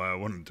doing it the way I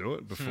wanted to do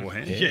it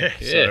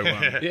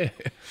beforehand?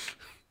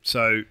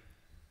 So,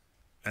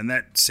 and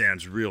that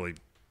sounds really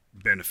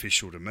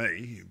beneficial to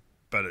me,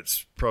 but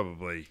it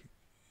probably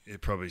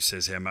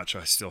says how much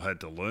I still had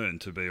to learn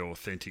to be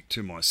authentic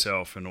to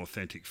myself and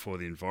authentic for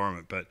the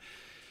environment. But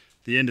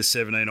the end of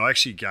 17, I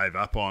actually gave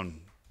up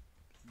on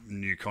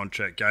new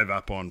contract, gave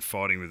up on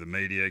fighting with the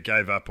media,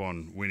 gave up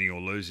on winning or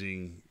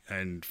losing,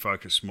 and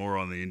focused more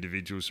on the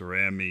individuals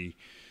around me,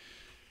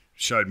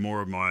 showed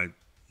more of my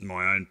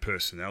my own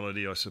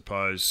personality, I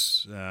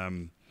suppose.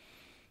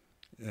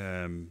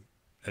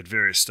 At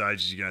various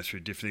stages, you go through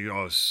different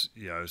things.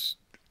 I was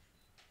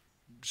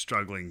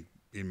struggling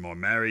in my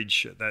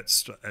marriage at that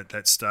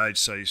stage.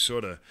 So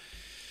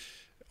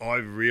I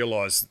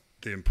realised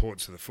the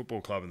importance of the football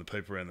club and the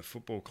people around the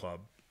football club,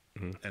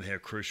 and how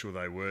crucial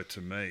they were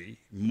to me,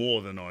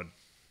 more than I'd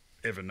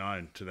ever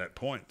known to that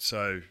point.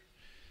 So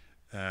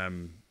I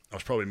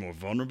was probably more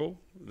vulnerable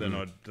than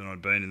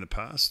I'd been in the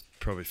past.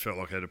 Probably felt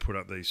like I had to put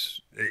up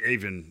these,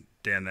 even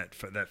down that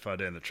far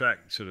down the track,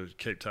 sort of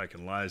keep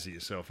taking layers of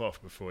yourself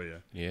off before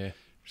you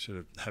sort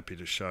of happy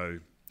to show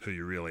who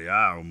you really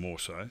are, or more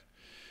so,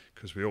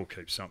 because we all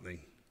keep something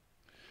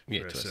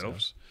for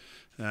ourselves.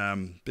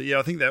 But yeah,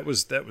 I think that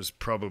was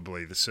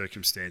probably the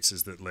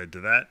circumstances that led to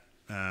that.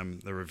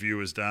 The review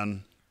was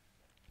done.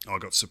 I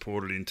got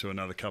supported into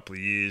another couple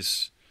of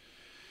years,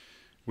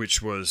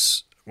 which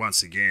was,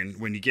 once again,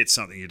 when you get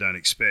something you don't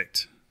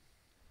expect,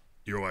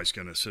 you're always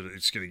going to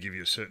it's going to give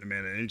you a certain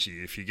amount of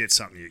energy. If you get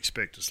something you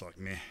expect, it's like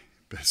meh.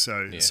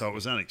 So it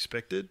was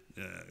unexpected.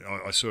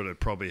 I sort of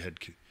probably had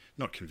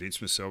not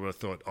convinced myself, but I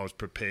thought I was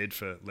prepared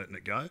for letting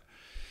it go.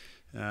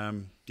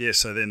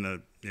 So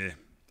then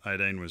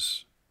 18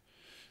 was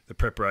the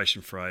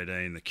preparation for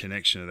 18, the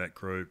connection of that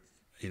group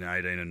in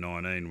 18 and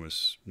 19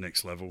 was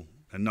next level,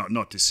 and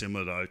not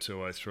dissimilar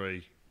to 02,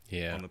 03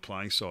 on the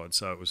playing side.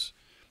 So it was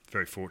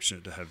very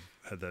fortunate to have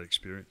had that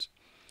experience.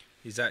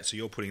 Is that so?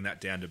 You're putting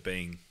that down to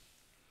being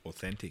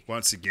authentic.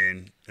 Once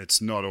again,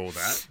 it's not all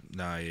that.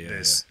 No,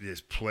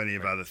 There's plenty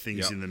of other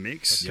things in the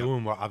mix.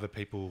 Doing what other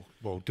people,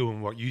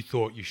 doing what you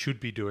thought you should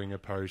be doing,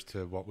 opposed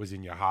to what was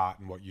in your heart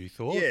and what you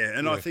thought. Yeah,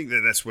 and I think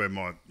that's where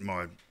my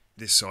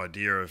this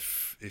idea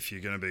of, if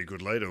you're going to be a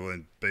good leader,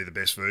 then be the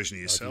best version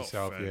of yourself,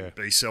 and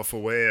be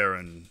self-aware,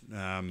 and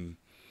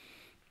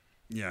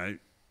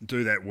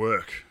do that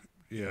work.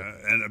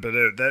 But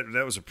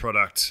that was a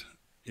product.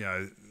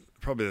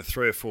 Probably the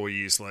 3 or 4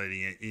 years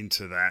leading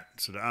into that,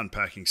 sort of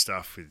unpacking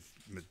stuff with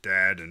my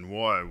dad, and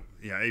why,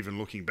 even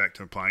looking back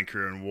to my playing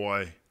career and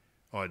why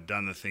I'd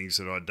done the things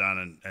that I'd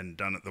done, and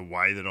done it the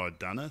way that I'd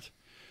done it,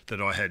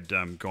 that I had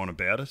gone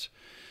about it.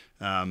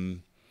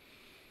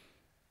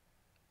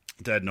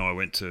 Dad and I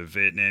went to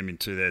Vietnam in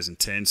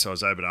 2010, so I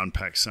was able to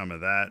unpack some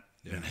of that.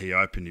 Yeah. And he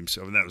opened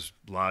himself, and that was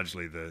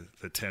largely the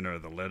tenor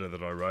of the letter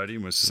that I wrote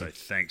him, was to say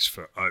thanks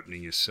for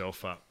opening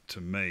yourself up to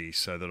me,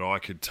 so that I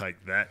could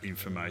take that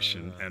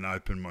information and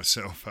open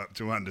myself up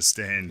to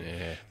understand,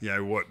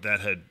 what that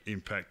had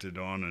impacted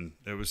on. And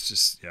it was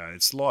just,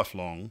 it's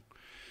lifelong.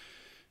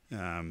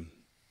 And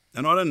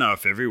I don't know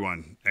if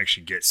everyone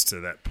actually gets to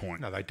that point.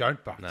 No, they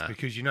don't, Bucks,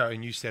 because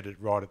and you said it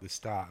right at the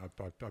start.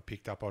 I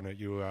picked up on it.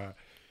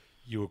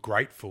 You were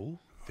grateful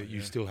that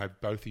you still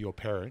have both of your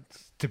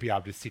parents to be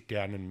able to sit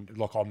down and,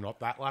 I'm not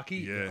that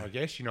lucky, I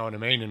guess, you know what I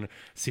mean? And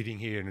sitting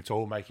here and it's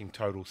all making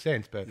total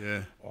sense, but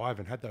I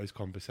haven't had those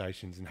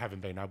conversations and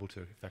haven't been able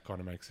to, if that kind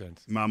of makes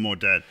sense. Mum or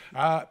dad?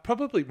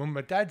 Probably,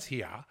 my dad's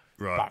here,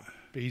 right,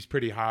 but he's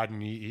pretty hard,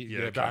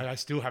 and but I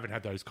still haven't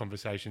had those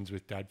conversations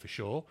with dad for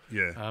sure.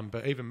 Yeah.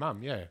 But even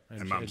mum,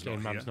 and mum's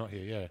not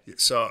here,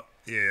 So,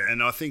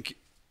 and I think,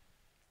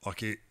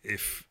 like,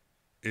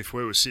 if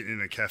we were sitting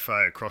in a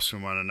cafe across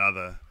from one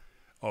another,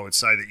 I would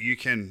say that you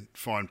can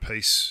find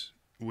peace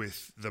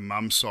with the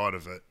mum side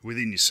of it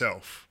within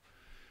yourself.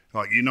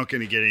 Like, you're not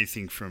going to get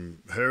anything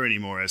from her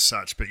anymore as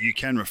such, but you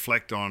can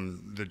reflect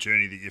on the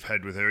journey that you've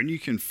had with her, and you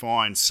can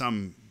find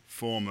some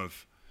form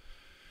of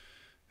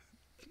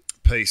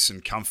peace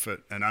and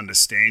comfort and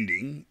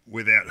understanding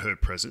without her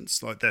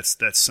presence. Like, that's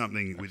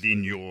something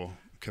within your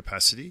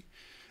capacity.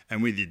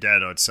 And with your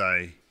dad, I'd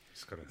say,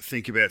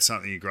 think about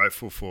something you're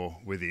grateful for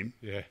with him.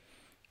 Yeah.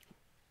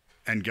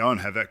 And go and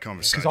have that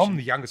conversation. Because I'm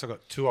the youngest. I've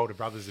got 2 older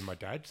brothers and my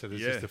dad, so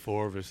there's just the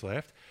 4 of us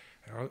left.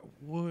 And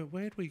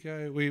where'd we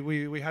go?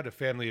 We had a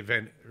family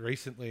event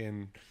recently,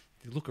 and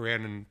you look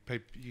around and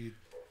the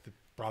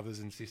brothers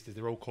and sisters,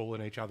 they're all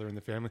calling each other in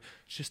the family.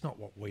 It's just not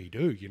what we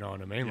do, you know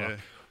what I mean? Yeah. Like,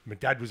 my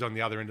dad was on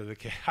the other end of the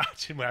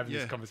couch, and we're having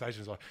this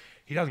conversation. It's like,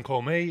 he doesn't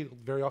call me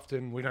very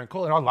often. We don't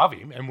call, and I love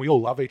him, and we all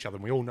love each other,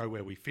 and we all know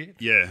where we fit.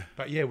 Yeah.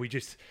 But I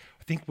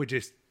think we're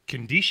just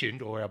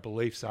conditioned, or our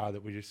beliefs are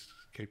that we just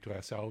keep to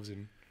ourselves.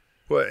 And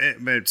well,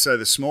 so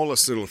the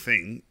smallest little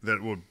thing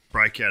that would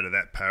break out of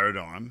that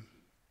paradigm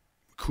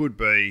could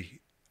be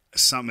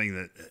something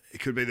that, it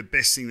could be the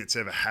best thing that's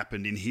ever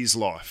happened in his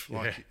life.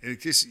 Like, you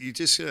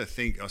just got to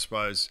think, I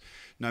suppose,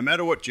 no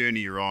matter what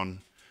journey you're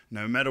on,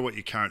 no matter what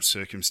your current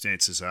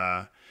circumstances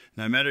are,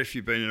 no matter if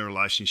you've been in a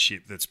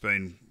relationship that's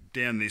been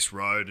down this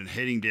road and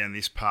heading down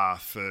this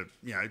path for,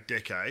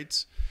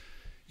 decades,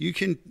 you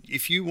can,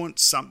 if you want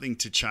something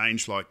to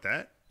change like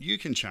that, you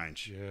can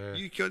change. Yeah.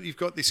 You've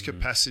got this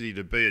capacity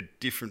to be a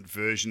different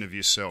version of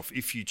yourself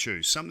if you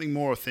choose something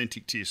more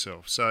authentic to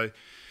yourself. So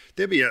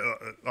there'd be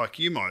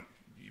you might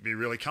be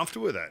really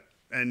comfortable with that,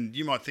 and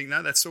you might think,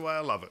 no, that's the way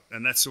I love it,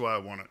 and that's the way I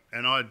want it,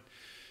 and I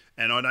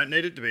don't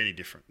need it to be any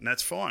different, and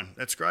that's fine.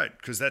 That's great,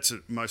 because that's a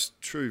most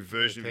true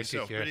version authentic, of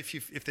yourself. Yeah.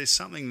 But if there's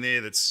something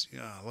there that's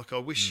I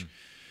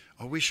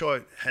wish I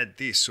had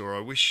this, or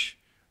I wish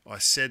I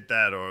said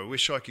that, or I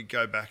wish I could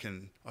go back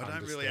and I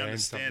don't really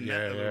understand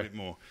that a little bit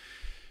more.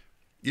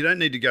 You don't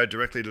need to go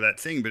directly to that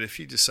thing, but if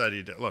you just say to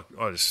you, look,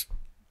 I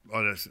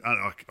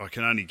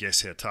can only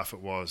guess how tough it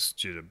was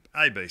due to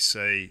A, B,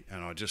 C,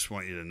 and I just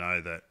want you to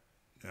know that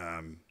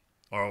I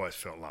always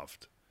felt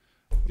loved.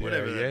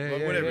 Whatever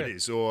it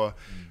is. Or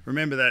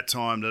remember that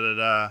time,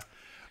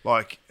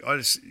 like,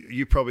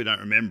 you probably don't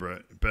remember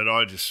it, but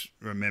I just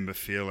remember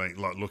feeling,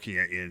 like, looking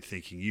at you and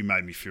thinking, you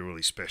made me feel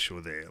really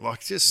special there.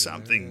 Like, just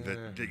something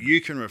that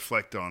you can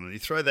reflect on, and you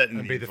throw that in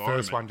and the be the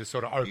environment. first one to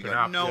sort of open You've got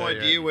up. no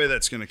idea where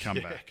that's going to come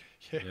back.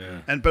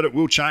 Yeah. But it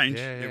will change.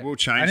 It will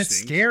change. And it's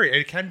things. scary.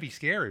 It can be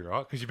scary,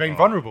 right? Because you've been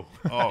vulnerable.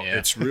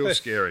 It's real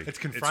scary. It's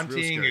confronting.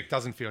 It's real scary. It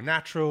doesn't feel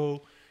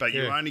natural. But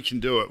you only can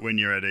do it when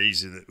you're at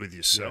ease with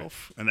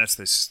yourself, and that's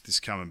this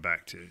coming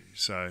back to.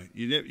 So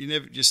you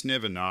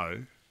never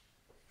know.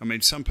 I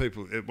mean, some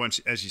people, once,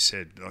 as you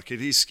said, like,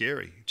 it is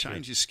scary.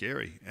 Change is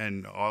scary,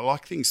 and I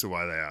like things the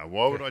way they are.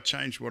 Why would I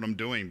change what I'm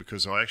doing?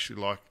 Because I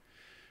actually like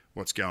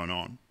what's going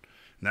on,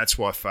 and that's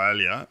why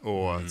failure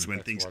or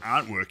when things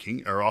aren't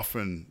working are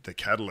often the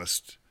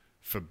catalyst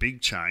for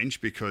big change.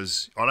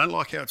 Because I don't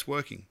like how it's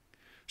working,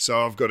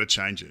 so I've got to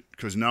change it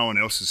because no one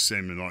else is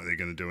seeming like they're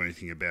going to do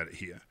anything about it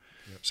here.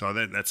 So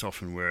that's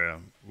often where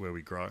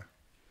we grow.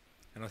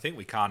 And I think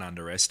we can't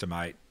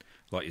underestimate,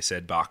 like you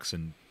said, Bucks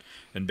and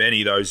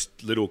Benny, those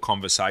little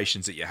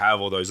conversations that you have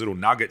or those little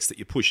nuggets that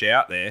you push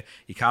out there.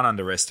 You can't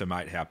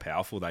underestimate how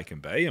powerful they can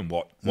be and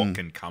what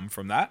can come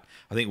from that.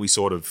 I think we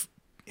sort of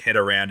head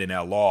around in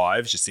our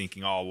lives just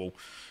thinking, oh, well,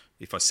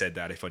 if I said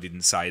that, if I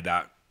didn't say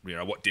that,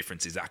 what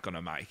difference is that going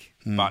to make?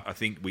 But I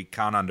think we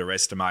can't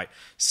underestimate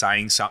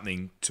saying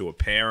something to a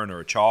parent or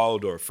a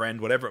child or a friend,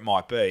 whatever it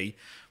might be,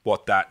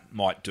 what that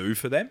might do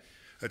for them.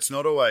 It's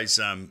not always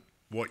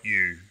what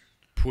you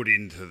put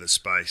into the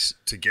space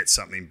to get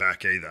something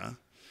back either.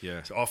 Yeah.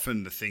 It's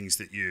often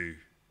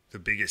the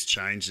biggest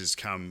changes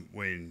come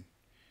when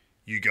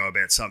you go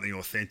about something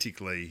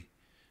authentically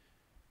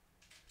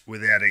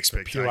without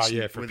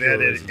expectation,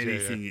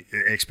 anything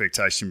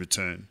expectation in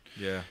return.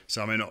 Yeah.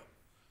 So, I mean,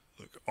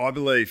 I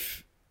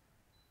believe,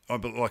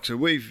 so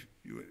we've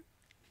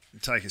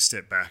take a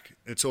step back.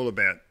 It's all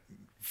about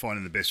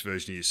finding the best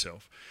version of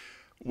yourself.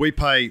 We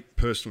pay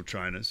personal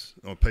trainers,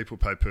 or people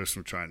pay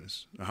personal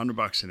trainers,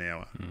 $100 an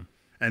hour,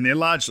 and they're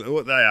largely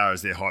what they are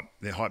is they're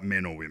hype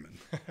men or women.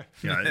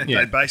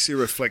 They basically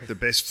reflect the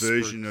best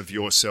version of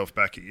yourself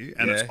back at you,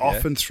 and it's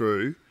often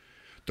through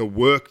the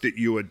work that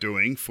you are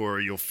doing for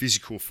your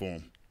physical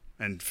form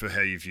and for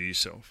how you view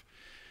yourself.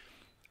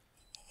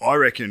 I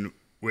reckon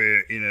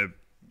we're in a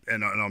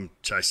and I'm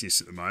chasing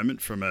this at the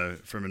moment from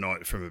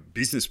a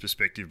business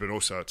perspective, but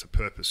also it's a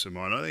purpose of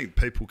mine. I think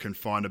people can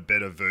find a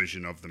better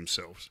version of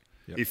themselves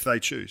if they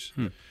choose.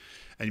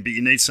 But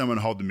you need someone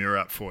to hold the mirror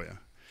up for you.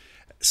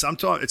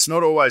 Sometimes it's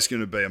not always going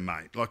to be a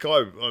mate. Like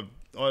I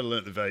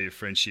learnt the value of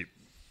friendship,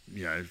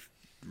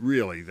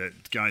 really,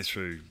 that going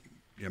through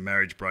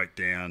marriage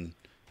breakdown.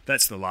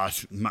 That's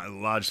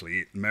largely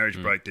it.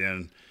 Marriage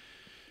breakdown,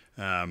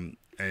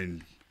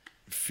 and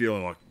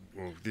feeling like,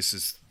 well, this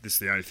is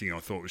the only thing I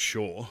thought was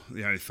sure.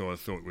 The only thing I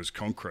thought was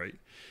concrete.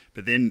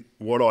 But then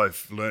what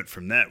I've learnt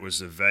from that was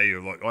the value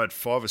of, like, I had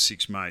 5 or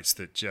 6 mates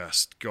that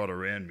just got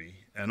around me,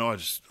 and I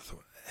just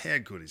thought, how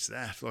good is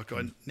that? Like,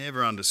 I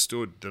never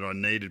understood that I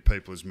needed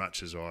people as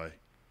much as I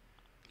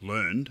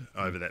learned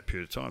over that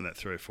period of time, that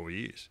 3 or 4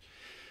 years.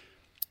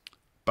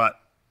 But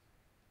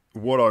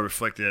what I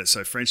reflected at,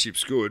 so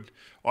friendship's good.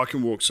 I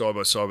can walk side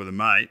by side with a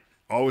mate.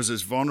 I was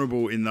as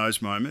vulnerable in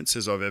those moments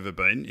as I've ever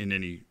been in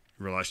any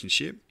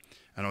relationship,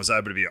 and I was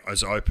able to be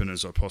as open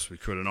as I possibly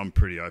could, and I'm a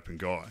pretty open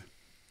guy.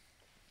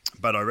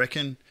 But I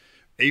reckon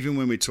even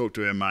when we talk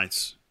to our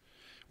mates,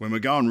 when we're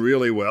going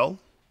really well,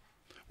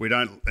 we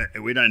don't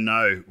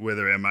know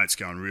whether our mate's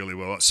going really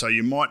well. So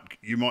you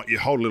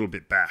hold a little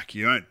bit back.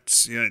 You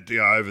don't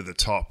go over the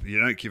top. You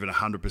don't give it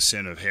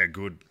 100% of how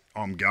good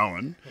I'm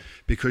going,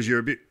 because you're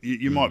a bit.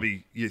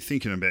 You're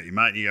thinking about your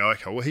mate, and you go,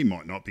 okay, well, he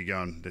might not be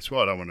going. That's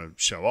why I don't want to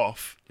show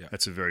off. Yeah.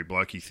 That's a very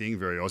blokey thing,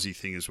 very Aussie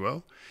thing as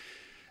well.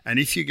 And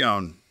if you're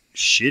going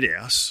shit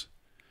house,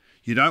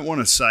 you don't want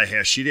to say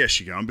how shit house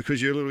you're going,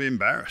 because you're a little bit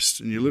embarrassed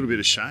and you're a little bit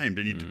ashamed,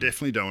 and you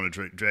definitely don't want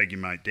to drag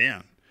your mate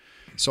down.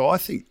 So I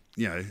think,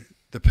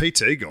 the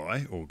PT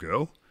guy or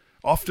girl,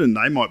 often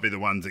they might be the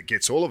one that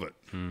gets all of it,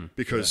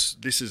 because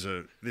this is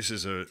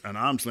an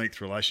arm's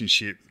length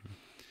relationship.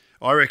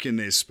 I reckon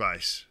there's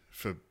space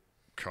for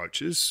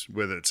coaches,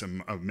 whether it's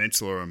a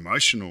mental or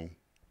emotional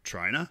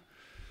trainer,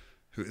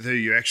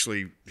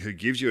 who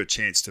gives you a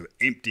chance to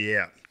empty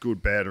out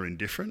good, bad, or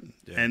indifferent,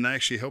 and they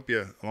actually help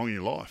you along in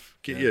your life,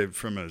 get you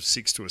from a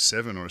 6 to a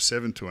 7 or a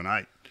 7 to an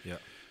 8. Yeah.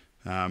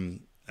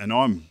 And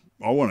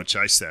I want to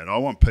chase that. I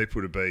want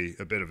people to be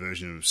a better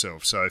version of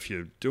themselves. So if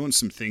you're doing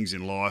some things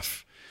in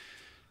life,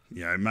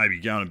 maybe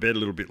going to bed a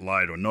little bit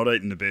late, or not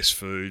eating the best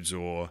foods,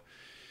 or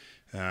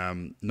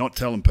not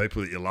telling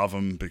people that you love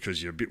them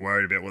because you're a bit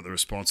worried about what the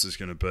response is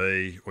going to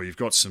be, or you've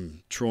got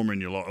some trauma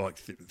in your life, like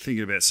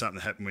thinking about something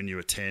that happened when you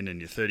were 10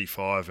 and you're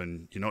 35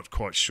 and you're not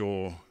quite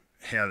sure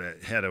how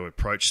to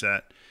approach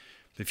that.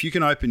 If you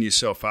can open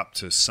yourself up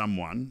to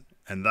someone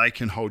and they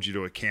can hold you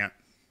to account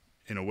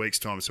in a week's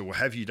time and say, well,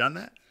 have you done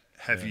that?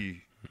 Have you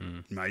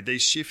made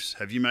these shifts?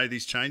 Have you made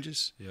these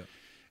changes? Yeah.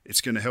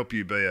 It's going to help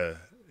you be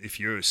if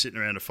you're sitting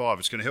around a 5,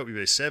 it's going to help you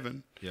be a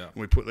 7. Yeah. And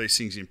we put these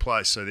things in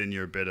place, so then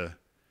you're a better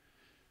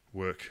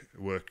work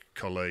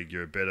colleague,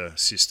 you're a better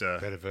sister,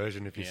 Better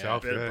version of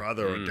yourself. better yeah.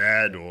 brother or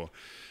dad or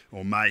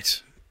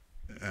mate,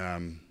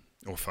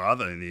 or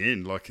father in the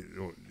end,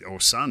 or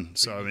son.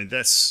 So I mean,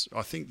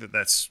 I think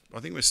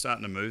we're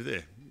starting to move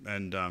there,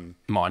 and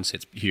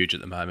Mindset's huge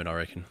at the moment, I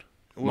reckon.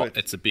 Well,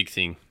 It's a big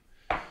thing.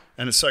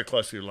 and it's so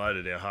closely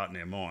related, our heart and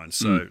our mind.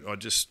 So I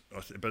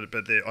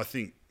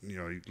think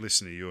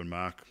listen to you and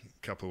Mark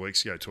a couple of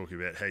weeks ago talking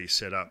about how you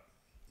set up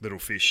Little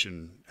Fish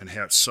and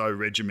how it's so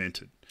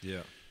regimented.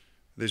 Yeah.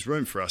 There's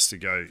room for us to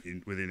go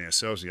within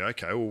ourselves and go,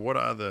 okay, well, what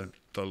are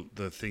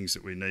the things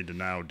that we need to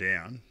nail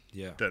down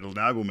that'll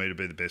enable me to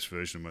be the best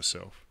version of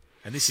myself?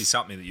 And this is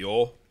something that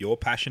you're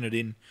passionate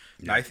in,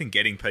 Nathan,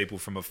 getting people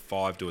from a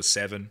 5 to a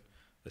 7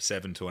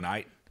 to an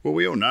 8. Well,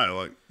 we all know,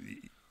 like,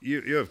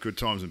 you have good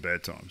times and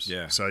bad times.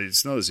 Yeah. So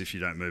it's not as if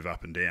you don't move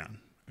up and down.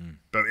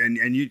 But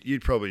and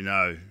you'd probably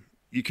know,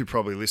 you could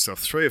probably list off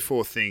 3 or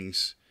 4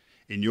 things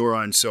in your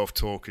own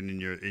self-talk and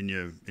in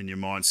your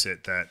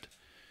mindset that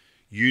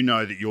you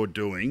know that you're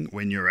doing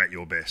when you're at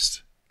your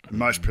best,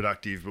 most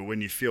productive, but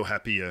when you feel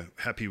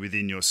happy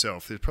within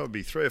yourself. There's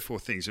probably 3 or 4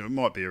 things, and it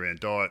might be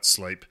around diet,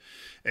 sleep,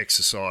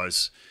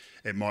 exercise.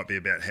 It might be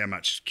about how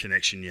much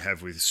connection you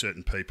have with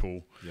certain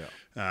people. Yeah.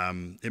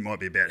 It might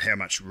be about how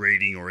much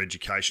reading or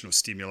education or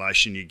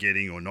stimulation you're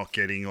getting or not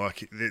getting.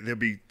 Like there'll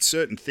be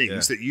certain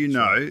things that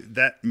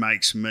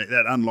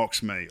that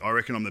unlocks me. I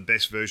reckon I'm the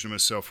best version of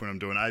myself when I'm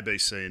doing A, B,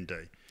 C, and D.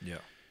 Yeah.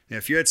 Now,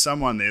 if you had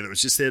someone there that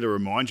was just there to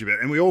remind you about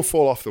it, and we all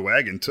fall off the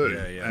wagon too,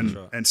 that's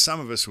right. and some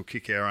of us will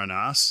kick our own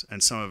ass,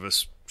 and some of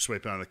us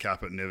sweep it under the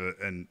carpet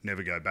and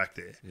never go back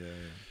there,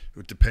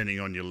 depending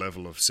on your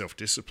level of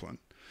self-discipline.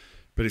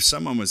 But if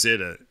someone was there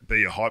to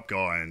be a hype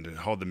guy and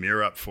hold the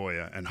mirror up for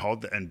you and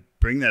and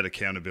bring that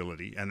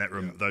accountability and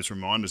those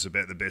reminders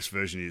about the best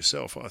version of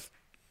yourself, why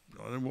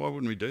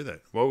wouldn't we do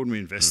that? Why wouldn't we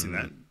invest in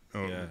that?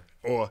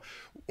 Or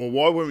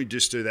why wouldn't we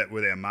just do that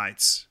with our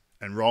mates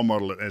and role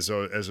model it as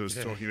I was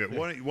talking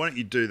about? Why don't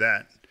you do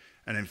that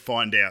and then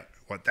find out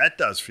what that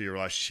does for your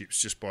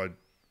relationships just by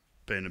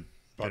being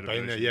a better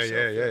version of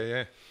yourself?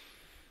 Yeah.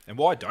 And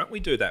why don't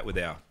we do that with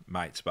our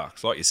mates,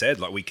 Bucks? Like you said,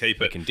 like we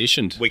keep it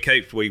conditioned. We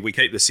keep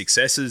the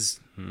successes.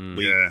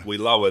 We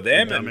lower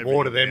them and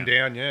Water them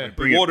down, yeah.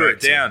 we water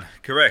it down.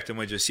 Correct. And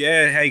we're just,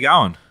 how you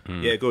going?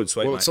 Yeah, good,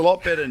 sweet. Well, mate. it's a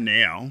lot better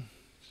now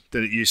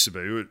than it used to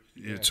be. You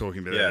were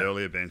talking about that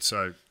earlier, Ben.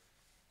 So,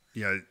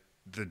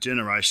 the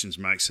generations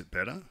makes it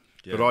better.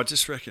 Yeah. But I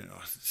just reckon,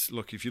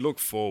 look, if you look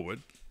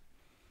forward,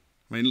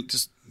 I mean,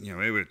 just,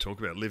 we were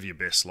talking about live your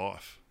best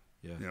life.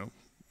 Yeah.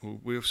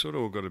 We've sort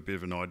of all got a bit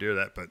of an idea of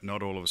that, but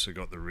not all of us have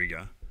got the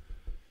rigour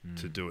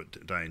to do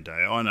it day in,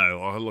 day out. I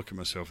know, I look at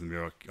myself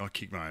and I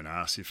kick my own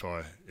ass if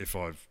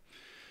I've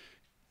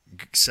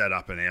sat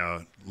up an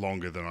hour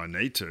longer than I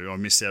need to. I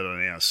missed out on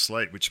an hour's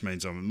sleep, which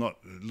means I'm not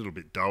a little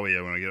bit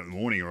doughier when I get up in the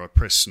morning, or I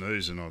press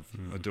snooze and I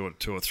do it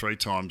 2 or 3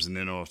 times, and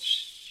then I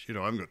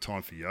haven't got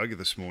time for yoga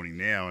this morning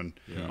now, and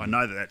I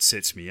know that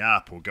sets me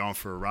up, or going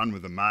for a run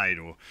with a mate,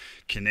 or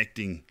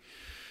connecting.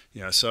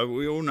 So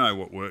we all know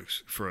what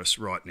works for us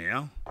right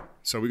now.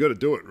 So we got to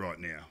do it right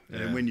now.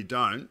 And when you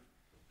don't,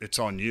 it's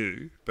on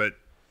you. But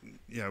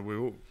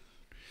we're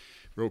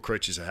all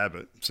creatures of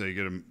habit. So you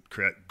got to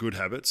create good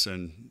habits,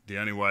 and the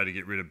only way to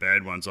get rid of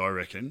bad ones, I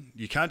reckon,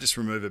 you can't just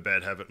remove a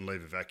bad habit and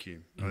leave a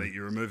vacuum. I think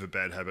you remove a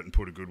bad habit and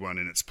put a good one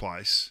in its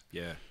place.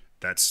 Yeah.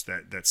 That's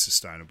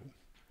sustainable.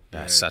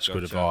 That's such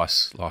good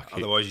advice. Like,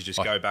 otherwise, you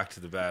just go back to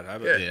the bad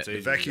habit. Yeah, It's the easy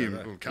to go vacuum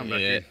back. will come back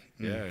in.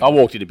 Yeah. I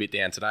walked in a bit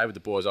down today with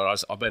the boys.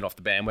 I've been off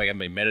the bandwagon,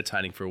 been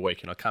meditating for a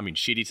week, and I come in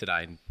shitty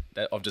today. And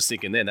I'm just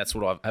thinking that's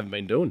what I haven't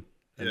been doing.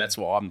 And that's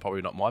why I'm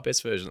probably not my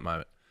best version at the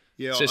moment.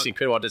 Yeah, it's just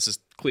incredible. I just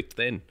clicked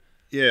then.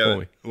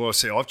 Yeah, well,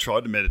 see, I've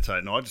tried to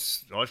meditate, and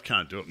I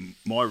can't do it.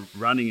 My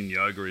running and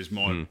yoga is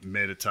my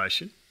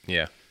meditation.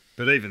 Yeah.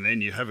 But even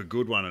then, you have a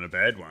good one and a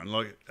bad one.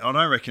 Like, I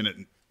don't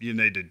reckon you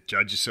need to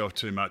judge yourself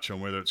too much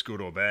on whether it's good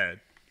or bad,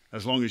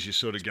 as long as you're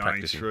sort of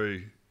going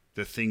through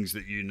the things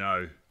that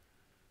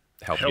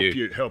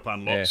help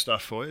unlock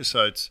stuff for you.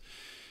 So it's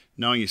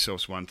knowing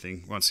yourself's one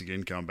thing. Once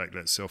again, going back to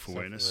that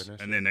self-awareness,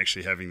 and then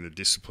actually having the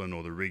discipline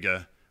or the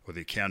rigour or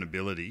the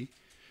accountability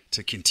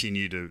to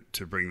continue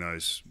to bring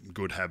those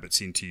good habits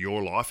into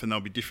your life, and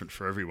they'll be different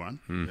for everyone.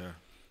 Yeah.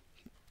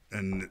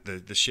 And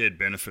the shared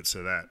benefits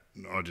of that,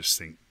 I just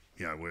think,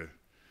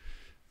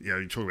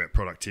 you talk about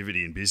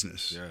productivity in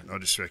business. Yeah. I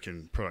just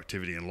reckon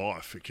productivity in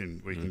life, we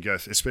can go,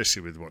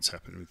 especially with what's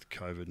happened with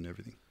COVID and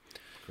everything.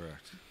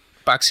 Correct.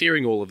 Bucks,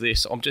 hearing all of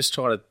this, I'm just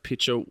trying to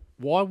picture,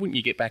 why wouldn't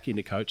you get back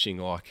into coaching?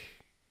 Like,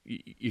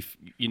 if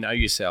you know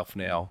yourself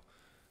now.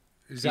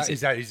 Is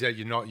that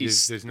you're not?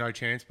 There's no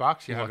chance,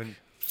 Bucks. You haven't.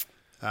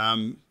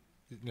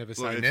 Never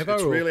say never.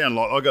 It's really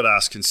unlikely. I got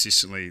asked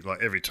consistently,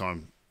 like every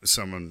time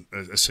someone,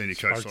 a senior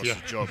coach, lost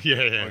his job.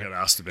 Yeah. I got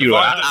asked about You it. were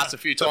asked a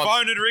few The times.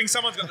 phone would ring.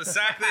 Someone's got the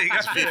sack. There you go.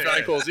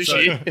 Phone calls this So,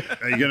 year.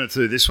 are you going to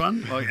do this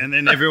one? And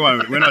then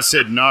everyone, when I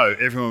said no,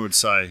 everyone would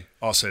say,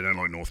 "Oh, so you don't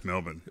like North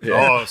Melbourne?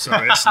 Oh, so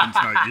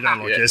Essendon? No, you don't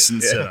like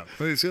Essendon setup."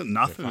 But it's got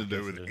nothing to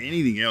do with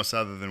anything else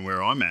other than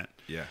where I'm at.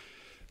 Yeah.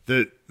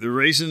 The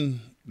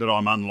reason that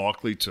I'm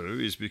unlikely to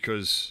is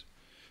because,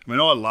 I mean,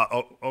 I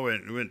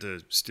went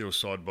to Steel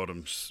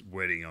Sidebottom's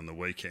wedding on the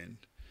weekend,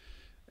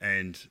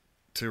 and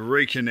to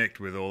reconnect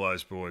with all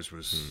those boys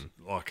was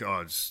like, it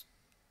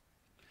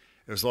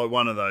was like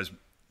one of those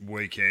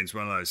weekends,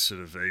 one of those sort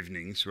of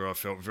evenings where I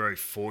felt very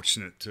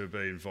fortunate to be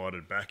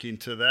invited back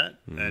into that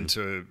and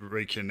to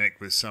reconnect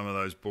with some of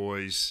those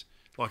boys.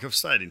 Like, I've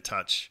stayed in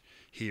touch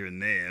here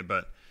and there,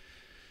 but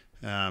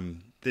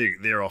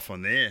they're off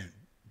on their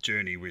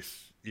journey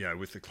with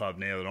the club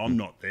now that I'm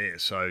not there.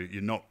 So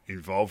you're not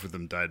involved with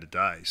them day to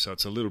day. So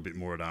it's a little bit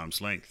more at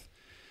arm's length.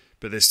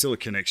 But there's still a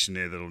connection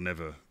there that'll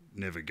never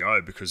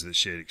go because of the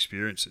shared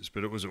experiences.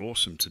 But it was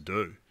awesome to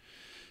do.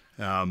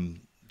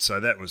 So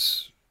that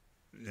was,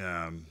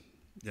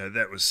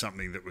 that was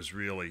something that was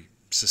really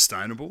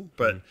sustainable.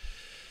 But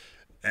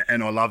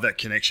and I love that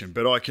connection.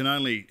 But I can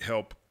only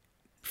help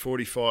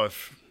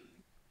 45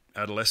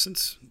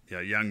 adolescents,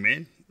 young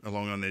men,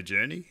 along on their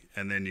journey,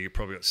 and then you've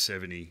probably got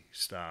 70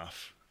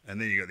 staff, and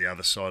then you've got the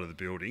other side of the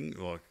building,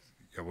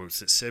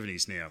 it's at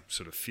 70s now,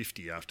 sort of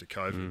 50 after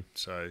COVID,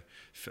 so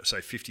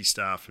 50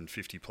 staff and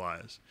 50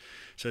 players.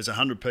 So there's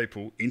 100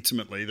 people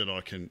intimately that I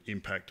can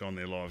impact on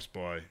their lives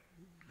by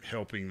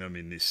helping them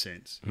in this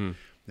sense.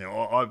 Now,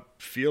 I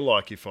feel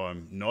like if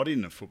I'm not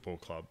in a football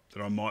club,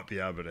 that I might be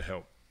able to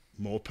help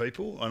more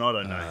people, and I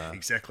don't know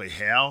exactly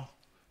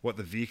what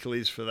the vehicle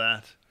is for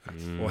that,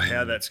 or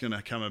how that's going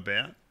to come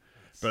about.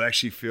 But I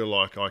actually feel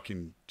like I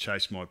can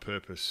chase my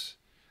purpose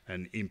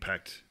and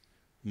impact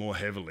more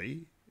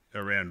heavily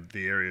around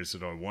the areas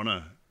that I want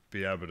to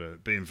be able to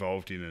be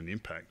involved in and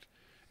impact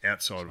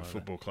outside of a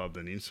football club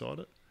than inside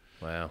it.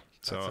 Wow.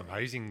 That's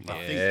amazing.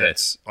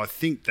 I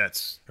think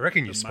that's. I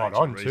reckon you're the spot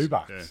major on reason. too,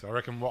 Bucks. Yeah. I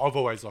reckon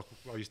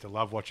I used to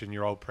love watching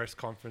your old press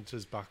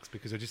conferences, Bucks,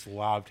 because I just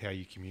loved how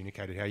you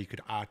communicated, how you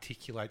could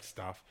articulate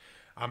stuff.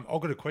 I've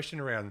got a question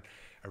around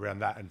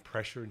that and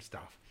pressure and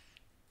stuff.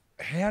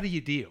 How do you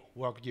deal?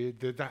 Well,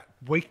 that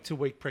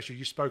week-to-week pressure.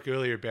 You spoke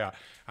earlier about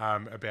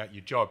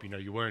your job.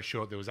 You weren't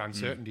sure. There was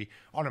uncertainty.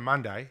 On a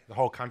Monday, the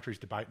whole country's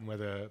debating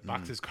whether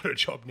Bucks has got a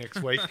job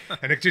next week,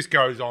 and it just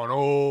goes on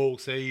all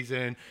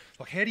season.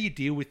 Like, how do you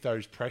deal with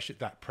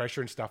that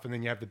pressure and stuff? And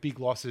then you have the big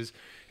losses,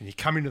 and you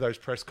come into those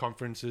press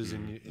conferences,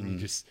 and you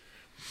just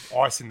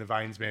ice in the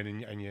veins, man,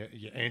 and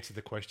you answer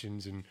the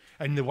questions,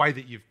 and the way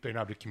that you've been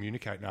able to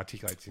communicate and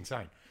articulate is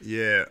insane.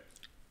 Yeah.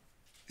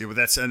 Yeah, well,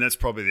 that's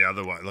probably the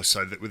other way.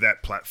 So that with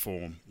that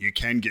platform, you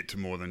can get to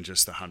more than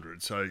just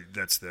 100. So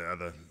that's the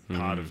other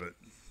part of it.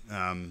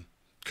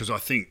 Because I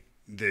think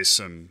there's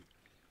some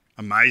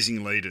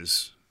amazing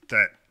leaders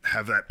that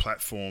have that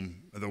platform.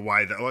 The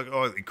way that,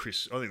 I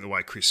think the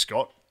way Chris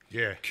Scott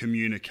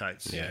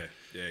communicates. Yeah.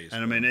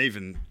 And I mean,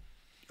 even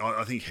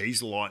I think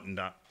he's lightened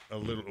up a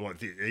little.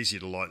 Like,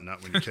 easier to lighten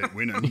up when you keep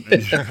winning.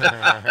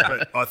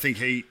 But I think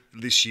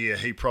this year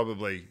he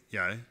probably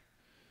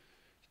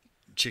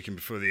chicken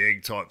before the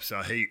egg type.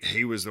 So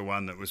he was the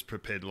one that was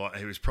prepared. Like,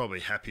 he was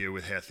probably happier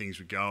with how things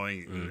were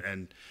going,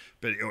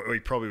 but he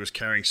probably was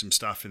carrying some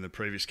stuff in the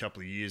previous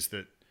couple of years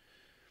that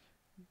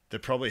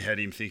probably had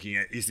him thinking,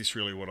 is this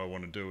really what I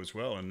want to do as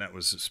well? And that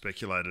was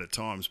speculated at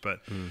times.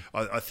 But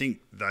I think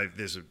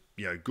there's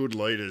good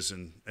leaders,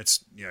 and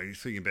it's you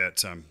think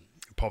about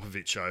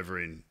Popovich over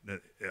in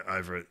the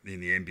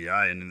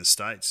NBA and in the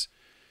States.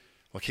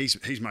 Like,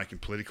 he's making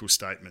political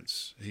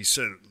statements. He's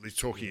certainly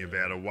talking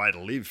about a way to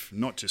live,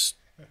 not just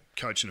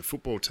coaching a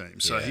football team.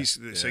 So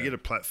so you get a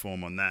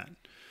platform on that.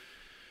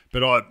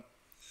 But I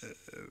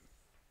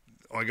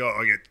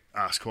get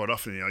asked quite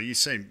often,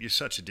 you're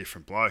such a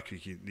different bloke.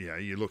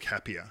 You look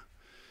happier.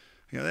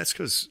 That's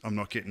because I'm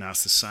not getting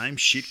asked the same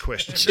shit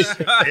questions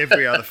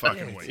every other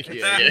fucking week.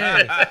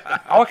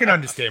 I can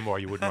understand why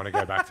you wouldn't want to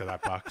go back to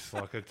that, Bucks.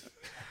 Like, it's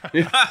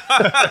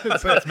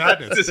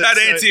madness. Does that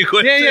answer your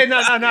question?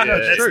 No,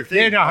 it's true.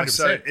 Yeah, no,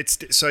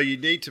 100%. So you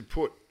need to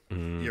put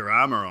your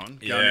armour on.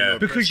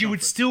 Because you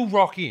would still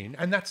rock in,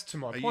 and that's to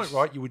my point,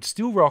 right? You would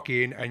still rock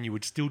in, and you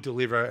would still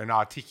deliver and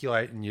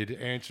articulate, and you'd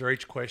answer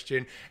each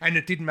question, and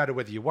it didn't matter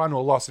whether you won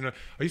or lost. And I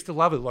used to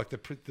love it. Like,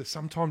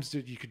 sometimes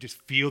you could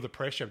just feel the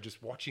pressure of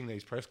just watching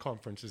these press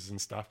conferences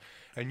and stuff,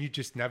 and you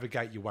just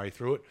navigate your way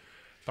through it.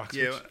 Bucks,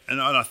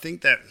 and I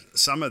think that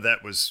some of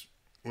that was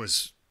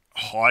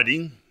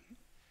hiding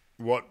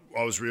what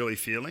I was really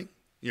feeling.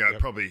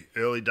 Probably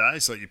early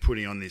days, like, you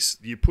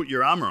put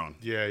your armour on.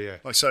 Yeah.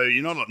 Like, so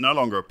you're no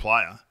longer a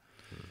player.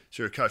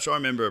 So you're a coach. I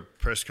remember a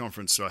press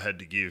conference that I had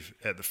to give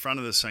at the front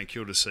of the St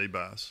Kilda Sea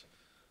Bars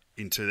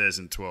in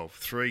 2012,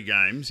 3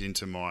 games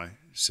into my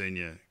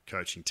senior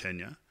coaching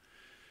tenure.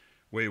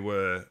 We'd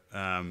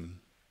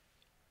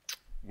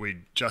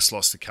just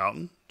lost to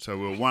Carlton, so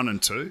we were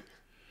 1-2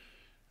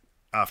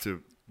 after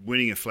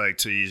winning a flag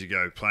 2 years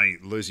ago,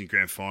 losing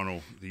grand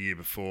final the year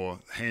before,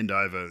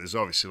 handover, there's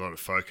obviously a lot of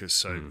focus,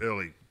 so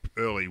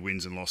early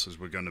wins and losses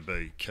were going to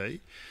be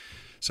key.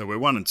 So we're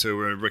 1 and 2,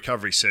 we're in a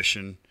recovery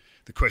session.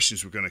 The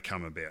questions were going to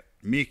come about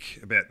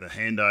Mick, about the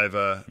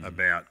handover,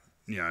 about,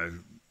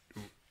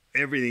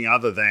 everything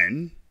other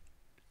than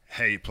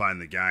how you're playing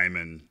the game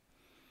and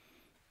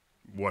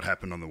what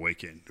happened on the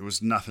weekend. There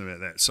was nothing about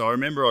that. So I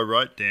remember I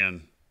wrote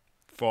down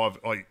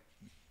and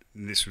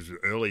this was the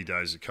early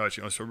days of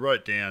coaching, so I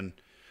wrote down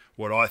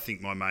what I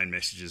think my main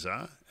messages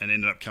are, and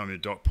ended up coming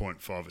to dot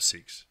point 5 or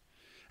 6.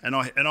 And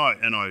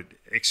I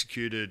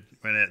executed,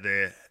 went out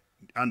there,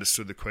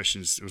 understood the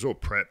questions. It was all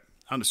prep.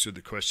 Understood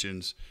the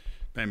questions,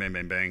 bang, bang,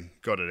 bang, bang,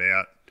 got it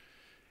out,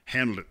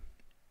 handled it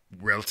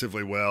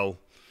relatively well,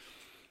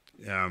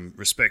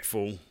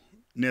 respectful,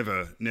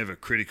 never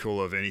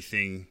critical of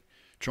anything,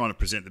 trying to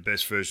present the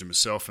best version of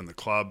myself and the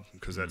club,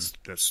 because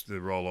that's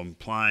the role I'm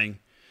playing.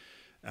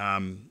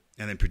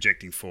 And then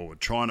projecting forward,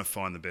 trying to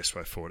find the best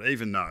way forward,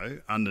 even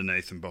though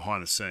underneath and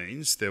behind the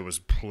scenes there was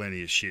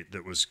plenty of shit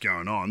that was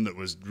going on that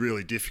was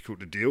really difficult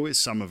to deal with.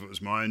 Some of it was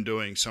my own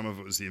doing, some of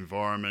it was the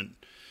environment.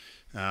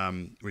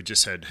 We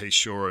just had Heath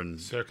Shaw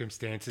and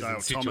circumstances Dale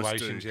and Thomas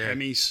situations. do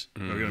Hemis.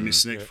 We're going to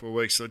miss the next 4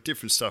 weeks. So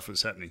different stuff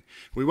was happening.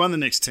 We won the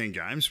next 10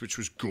 games, which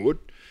was good,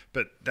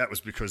 but that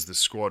was because the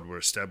squad were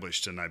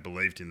established and they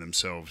believed in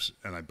themselves,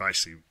 and they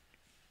basically,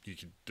 you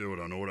could do it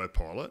on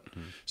autopilot.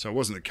 So it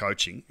wasn't the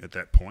coaching at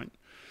that point.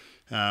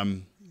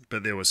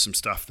 But there was some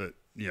stuff that,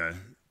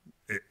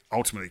 it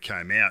ultimately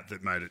came out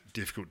that made it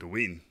difficult to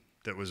win,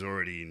 that was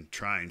already in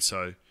train.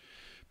 So,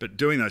 but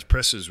doing those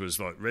presses was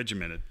like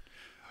regimented.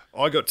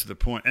 I got to the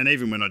point, and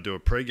even when I do a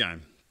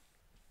pre-game,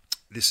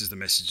 this is the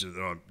message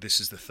this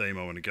is the theme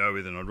I want to go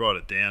with, and I'd write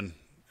it down.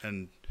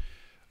 And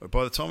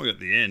by the time I got to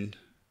the end,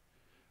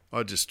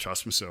 I just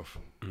trust myself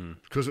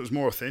because it was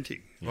more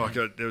authentic. Like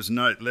there was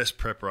less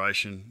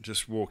preparation.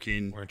 Just walk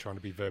in. Weren't trying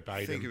to be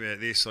verbatim. Think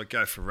about this. Like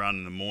go for a run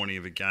in the morning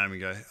of a game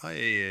and go, oh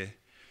yeah.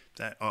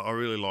 That I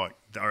really like.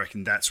 I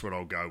reckon that's what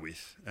I'll go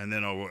with. And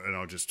then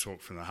I'll just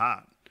talk from the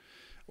heart.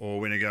 Or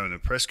when I go in a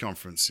press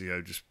conference,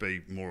 just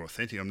be more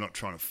authentic. I'm not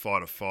trying to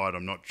fight a fight.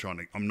 I'm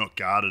not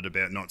guarded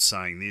about not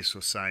saying this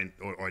or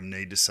I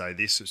need to say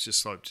this. It's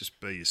just like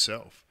just be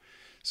yourself.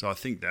 So I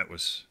think that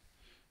was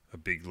a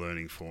big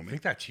learning for me. I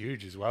think that's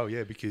huge as well,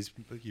 yeah, because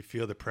you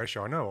feel the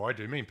pressure. I know I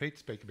do. Me and Pete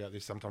speak about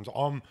this sometimes.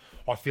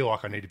 I feel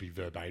like I need to be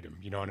verbatim.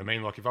 You know what I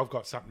mean? Like if I've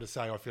got something to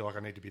say, I feel like I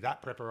need to be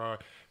that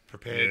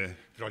prepared.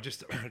 But I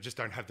just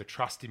don't have the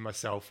trust in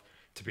myself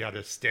to be able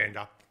to stand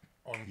up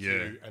on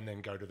cue and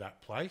then go to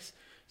that place.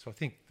 So I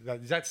think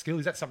is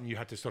that something you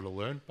had to sort of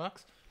learn,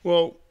 Bucks?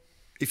 Well,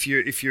 if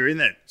you're in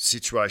that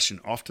situation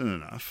often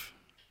enough,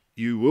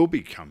 you will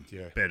become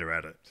better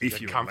at it. So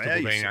if you're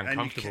comfortable being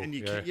uncomfortable. And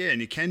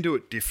you can do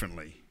it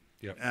differently.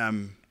 Yep.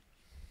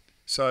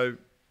 So,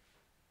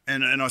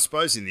 and I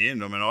suppose in the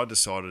end, I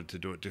decided to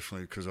do it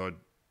differently because I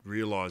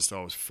realised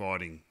I was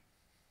fighting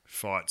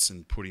fights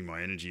and putting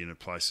my energy into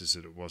places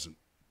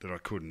that I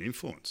couldn't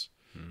influence.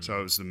 So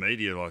it was the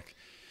media, like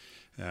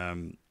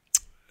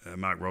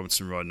Mark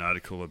Robinson wrote an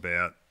article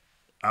about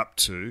up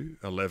to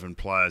 11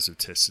 players have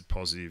tested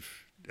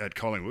positive at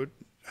Collingwood.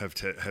 Have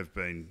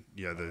been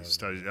the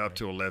studies up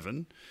to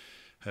 11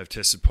 have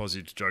tested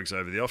positive to drugs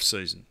over the off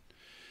season,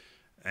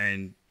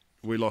 and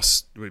we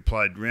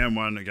played round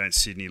 1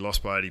 against Sydney,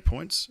 lost by 80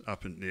 points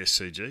up in the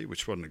SCG,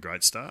 which wasn't a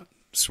great start.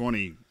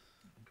 Swanee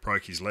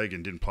broke his leg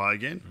and didn't play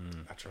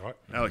again. That's right.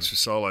 Alex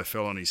Fasolo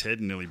fell on his head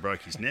and nearly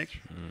broke his neck.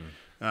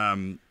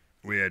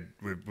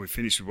 We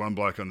finished with one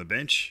bloke on the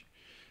bench.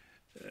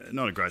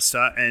 Not a great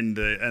start, and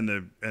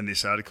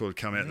this article had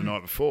come out the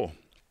night before.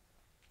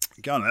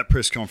 Going to that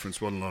press conference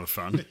wasn't a lot of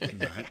fun,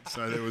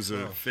 so there was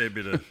a fair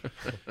bit of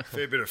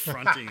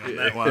fronting on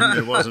that one.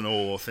 It wasn't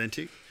all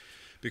authentic,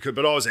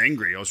 but I was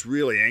angry. I was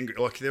really angry.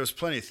 Like there was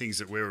plenty of things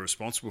that we were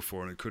responsible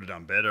for and it could have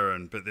done better,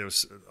 but there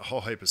was a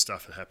whole heap of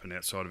stuff that happened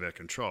outside of our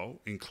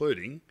control,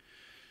 including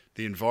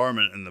the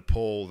environment and the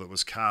pall that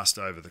was cast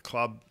over the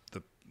club,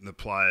 the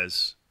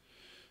players,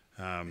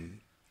 and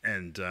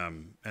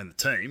the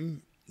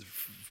team.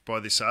 By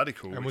this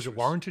article. And was it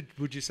warranted,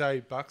 would you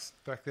say, Bucks,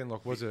 back then?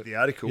 Like, was it... The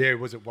article? Yeah,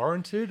 was it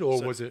warranted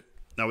or was it...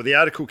 No, well, the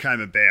article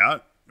came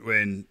about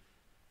when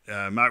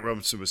Mark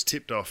Robinson was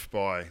tipped off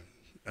by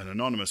an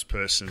anonymous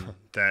person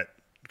that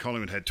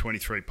Collingwood had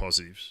 23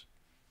 positives.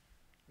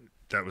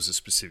 That was a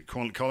specific...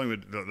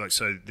 Collingwood,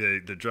 so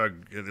the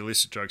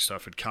illicit drug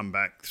stuff had come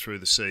back through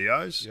the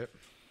CEOs. Yep.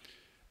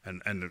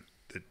 And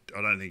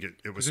I don't think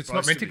it was. It's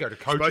not meant to go to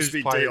coaches,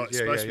 players. It's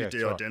supposed to be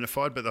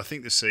de-identified, right. But I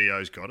think the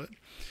CEO's got it.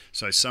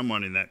 So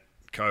someone in that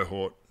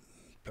cohort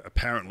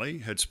apparently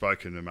had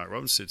spoken to Mark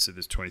Robinson, said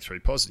there's 23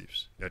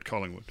 positives at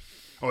Collingwood.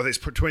 Oh, there's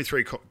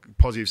 23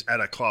 positives at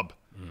a club.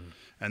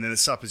 And then the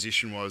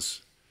supposition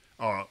was,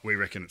 we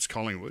reckon it's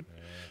Collingwood.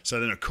 Yeah. So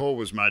then a call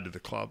was made to the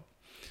club.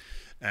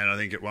 And I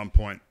think at one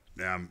point,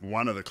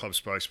 one of the club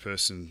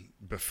spokesperson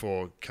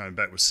before came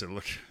back said,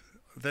 look,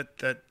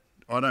 that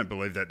I don't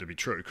believe that to be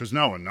true, because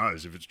no one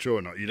knows if it's true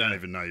or not. You don't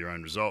even know your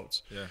own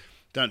results. Yeah.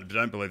 Don't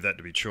believe that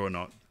to be true or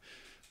not.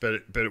 but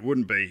it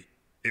wouldn't be.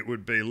 It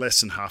would be less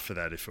than half of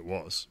that if it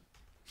was.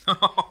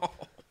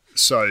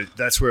 So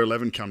that's where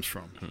 11 comes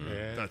from.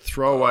 That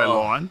throwaway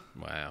line.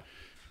 Wow.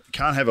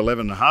 Can't have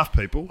 11 and a half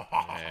people.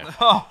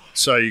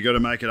 So you got to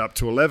make it up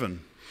to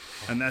 11.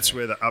 And that's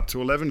where the up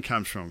to 11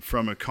 comes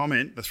from a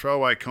comment, the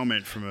throwaway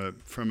comment from a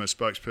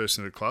spokesperson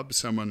of the club,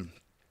 someone,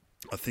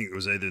 I think it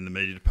was either in the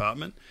media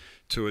department,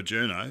 to a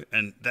journo,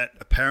 and that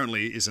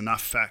apparently is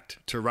enough fact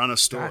to run a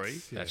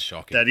story That's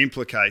shocking. that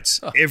implicates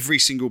every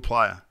single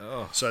player.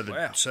 So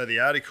wow. the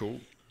article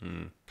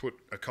put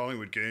a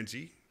Collingwood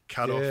Guernsey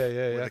cut off with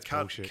a that's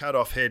bullshit. cut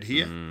off head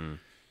here.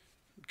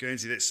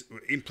 Guernsey that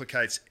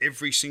implicates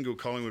every single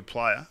Collingwood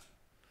player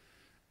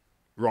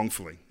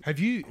wrongfully. Have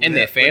you? And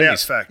their Without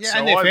families. fact. Yeah,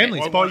 and their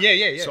families.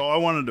 Yeah. So I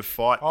wanted to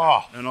fight,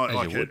 Oh, and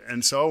I you would.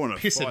 and so I want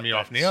to Pissing fight me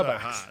off that now, so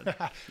Bucks.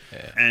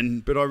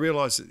 hard. But I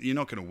realised that you're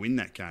not going to win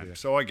that game.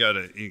 So I go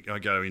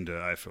into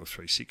AFL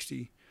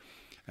 360,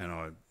 and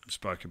I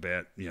spoke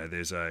about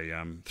there's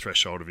a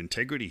threshold of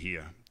integrity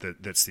here.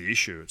 That's the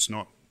issue. It's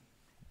not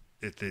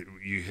that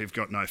you have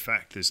got no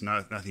fact. There's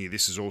nothing.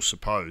 This is all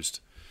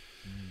supposed.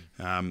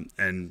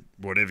 And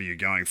whatever you're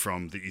going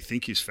from that you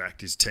think is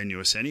fact is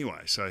tenuous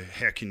anyway. So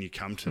how can you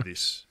come to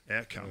this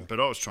outcome? But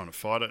I was trying to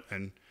fight it,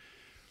 and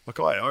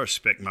I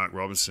respect Mark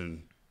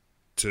Robinson.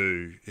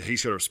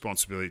 He's got a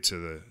responsibility to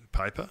the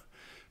paper,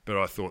 but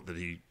I thought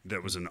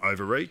that was an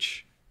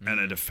overreach, and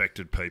it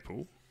affected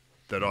people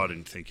that I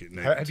didn't think it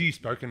needed. Have you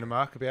spoken to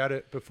Mark about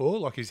it before?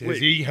 Like, has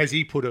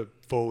he put it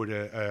forward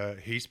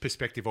his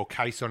perspective or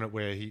case on it,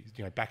 where he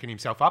backing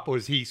himself up, or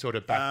has he sort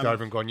of backed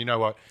over and gone, you know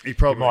what, He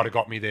probably you might have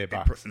got me there,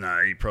 Bucks?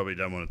 No, he probably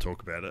don't want to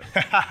talk about it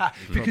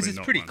Because it's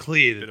pretty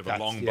clear that Bit of a that's,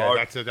 long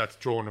yeah, bow. that's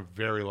drawn a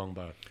very long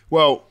bow,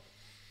 Well,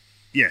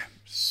 yeah,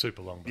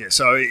 super long bow. yeah.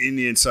 So in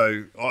the end,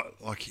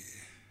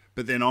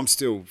 but then I'm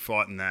still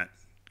fighting that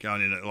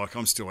going in.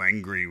 I'm still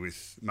angry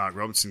with Mark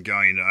Robinson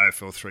going into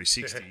AFL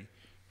 360.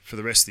 For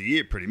the rest of the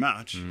year, pretty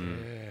much.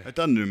 It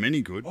doesn't do him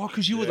any good. Oh,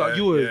 because you were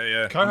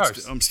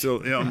co-host.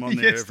 I'm on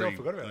there Yes, I every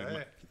forgot about that,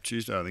 yeah.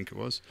 Tuesday, I think it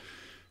was.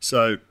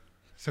 So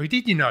So he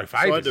did you no I had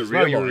favours to as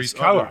well. You were realise. his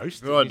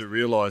co-host. I had to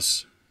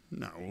realise.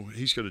 No, well,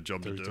 he's got a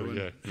job to do. do, And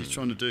yeah. He's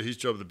trying to do his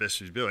job the best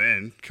of his ability.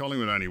 And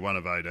Collingwood only one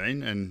of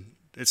 18, and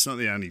it's not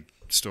the only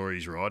story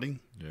he's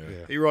writing.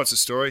 Yeah. He writes a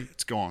story,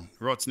 it's gone.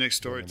 He writes the next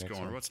story, it's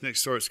gone. He writes the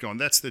next story, it's gone.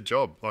 That's the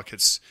job.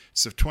 It's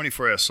a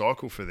 24-hour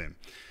cycle for them.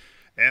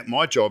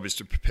 My job is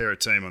to prepare a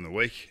team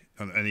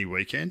on any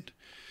weekend,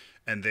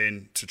 and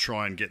then to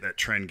try and get that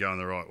trend going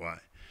the right way.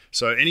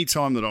 So any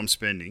time that I'm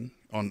spending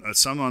on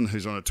someone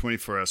who's on a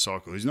 24-hour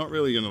cycle, who's not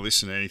really going to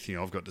listen to anything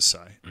I've got to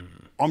say,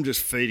 I'm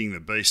just feeding the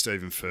beast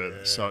even further.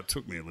 Yeah. So it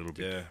took me a little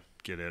bit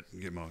to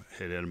get my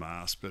head out of my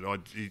ass. But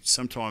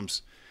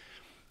sometimes,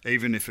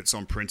 even if it's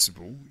on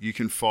principle, you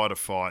can fight a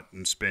fight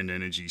and spend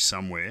energy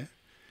somewhere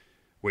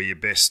where you're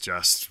best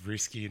just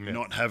risky, isn't it?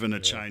 not having a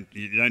change.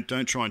 You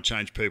don't try and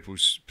change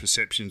people's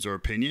perceptions or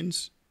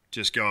opinions.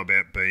 Just go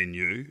about being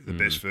you, the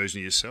best version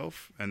of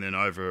yourself, and then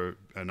over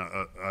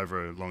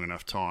a long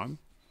enough time,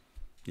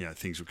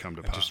 things will come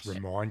to pass. Just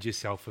remind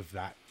yourself of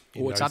that.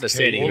 Well, it's those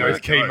understanding key, all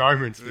those that. key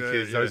moments,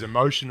 because those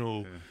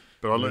emotional.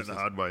 But I learned the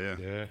hard way.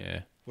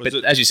 Yeah. Was But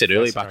it as you said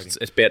earlier, Bucks, fascinating?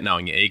 it's about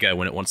knowing your ego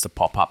when it wants to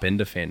pop up and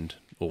defend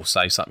or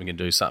say something and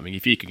do something.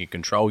 If you can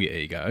control your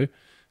ego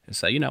and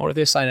say, what if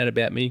they're saying that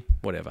about me?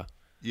 Whatever.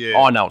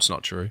 Yeah. I know it's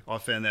not true. I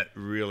found that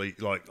really,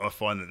 I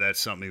find that that's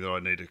something that I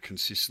need to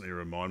consistently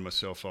remind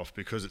myself of,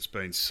 because it's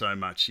been so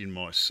much in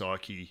my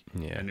psyche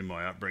and in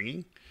my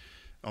upbringing.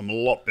 I'm a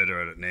lot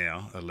better at it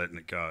now, at letting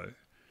it go,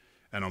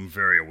 and I'm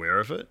very aware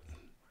of it.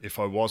 If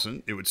I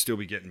wasn't, it would still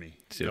be getting me.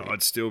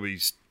 I'd still be,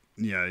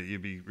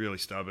 you'd be really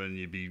stubborn.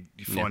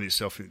 You find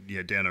yourself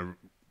down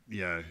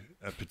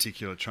a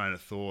particular train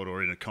of thought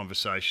or in a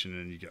conversation,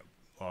 and you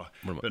go,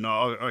 but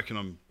no, I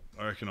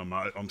reckon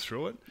I'm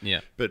through it.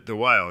 Yeah. But the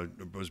way I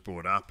was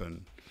brought up,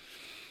 and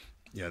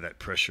that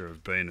pressure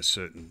of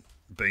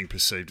being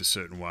perceived a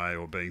certain way,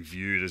 or being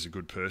viewed as a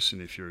good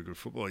person if you're a good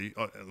footballer,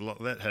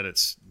 that had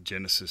its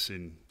genesis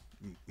in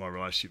my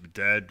relationship with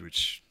Dad,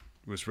 which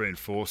was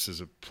reinforced as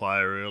a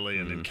player early,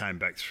 and then came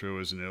back through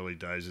as an early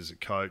days as a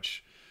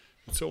coach.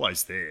 It's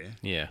always there.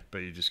 Yeah. But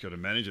you just got to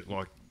manage it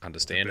like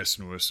Understand the best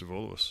and worst of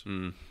all of us.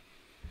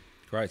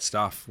 Great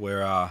stuff.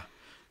 We're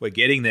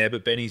getting there,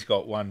 but Benny's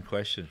got one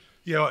question.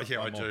 Yeah,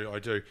 I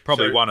do.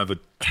 Probably So- one of a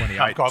 28,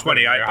 I've got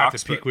 28 I have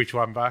bucks. to pick but- which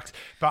one, Bucks.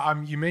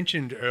 But you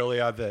mentioned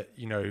earlier that,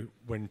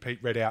 when Pete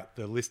read out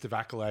the list of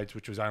accolades,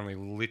 which was only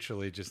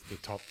literally just the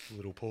top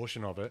little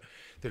portion of it,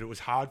 that it was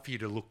hard for you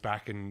to look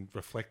back and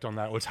reflect on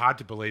that. It was hard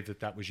to believe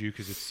that that was you,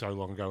 because it's so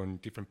long ago and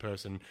a different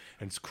person,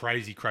 and it's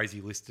crazy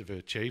list of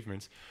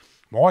achievements.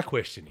 My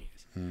question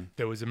is,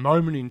 there was a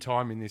moment in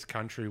time in this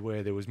country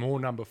where there was more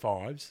number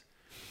 5s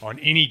on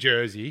any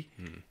jersey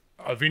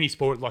of any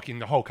sport, like in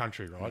the whole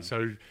country, right?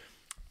 So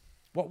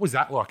what was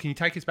that like? Can you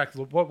take us back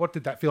to what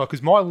did that feel like?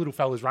 Because my little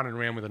fella's running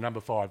around with a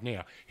number 5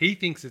 now. He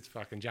thinks it's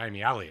fucking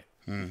Jamie Elliott.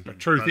 But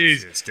truth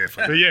is, it's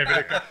definitely.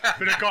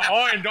 but it got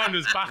ironed on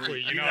as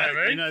Buckley. You know what I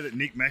mean? You know that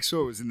Nick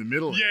Maxwell was in the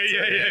middle.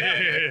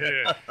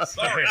 Yeah.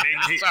 Sorry,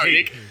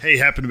 Nick. He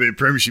happened to be a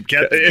premiership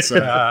captain.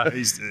 So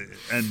he's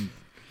and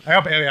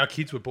Our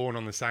kids were born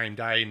on the same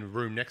day in the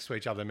room next to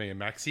each other, me and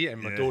Maxie,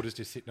 and my daughter's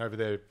just sitting over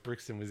there.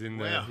 Brixton was in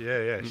there. Wow.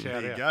 Yeah.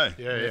 Shout there out.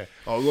 you go. Yeah.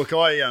 Oh, look,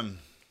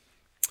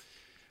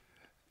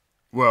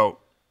 well,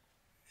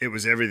 it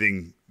was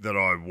everything that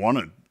I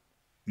wanted.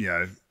 You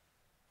know,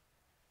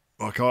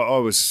 like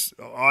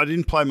I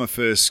didn't play my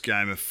first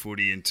game of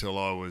footy until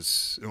I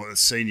was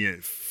senior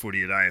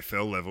footy at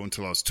AFL level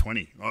until I was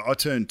 20. I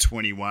turned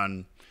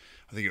 21.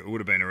 I think it would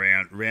have been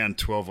around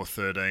 12 or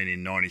 13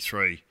 in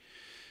 '93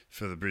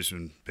 for the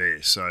Brisbane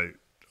Bears. So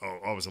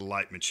I was a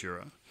late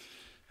maturer.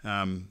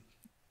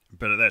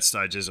 But at that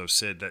stage, as I've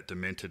said, that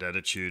demented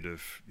attitude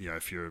of, you know,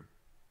 if you're a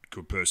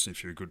good person,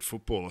 if you're a good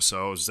footballer.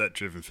 So I was that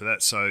driven for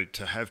that. So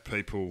to have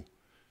people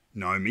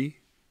know me,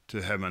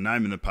 to have my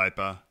name in the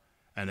paper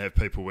and have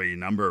people wear your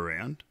number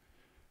around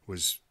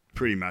was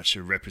pretty much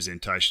a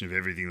representation of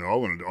everything that I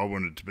wanted. I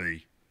wanted to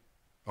be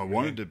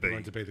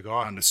the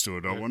guy.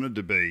 Understood. I wanted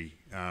to be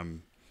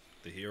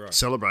The hero.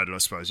 celebrated, I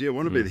suppose. Yeah, I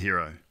want to be the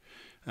hero.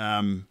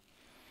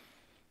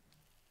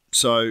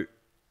 So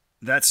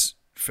that's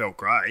felt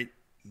great,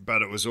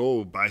 but it was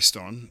all based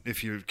on,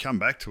 if you come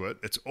back to it,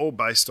 it's all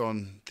based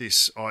on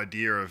this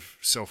idea of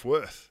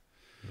self-worth.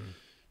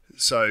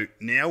 So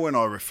now when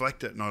I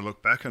reflect it and I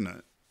look back on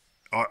it,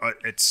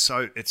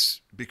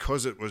 it's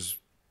because it was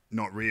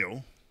not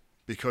real,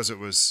 because it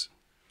was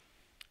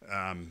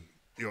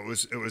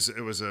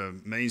it was a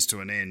means to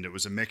an end. It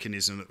was a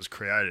mechanism that was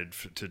created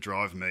to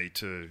drive me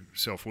to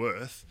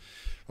self-worth.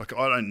 Like,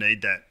 I don't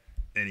need that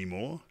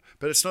anymore.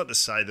 But it's not to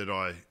say that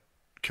I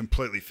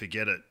completely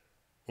forget it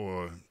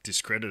or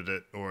discredit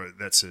it, or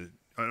that's a.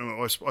 I don't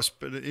know,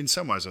 but in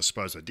some ways, I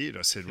suppose I did.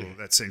 I said, well,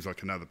 that seems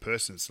like another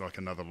person. It's like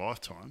another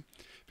lifetime,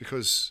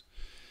 because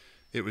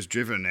it was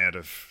driven out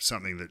of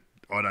something that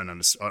I don't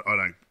understand. I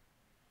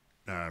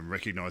don't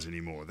recognise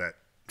anymore. That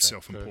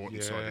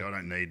self-importance. I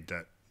don't need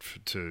that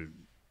to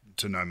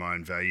know my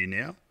own value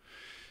now.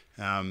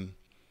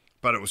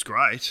 But it was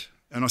great,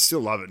 and I still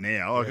love it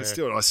now. I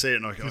see it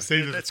and I go, You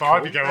see the that's five,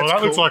 cool. you go, well, That's that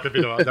cool. looks like a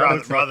bit of that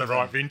looks like the than-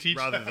 right vintage.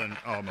 Rather than,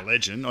 oh, I'm a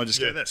legend, I just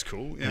go, that's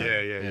cool.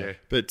 Yeah.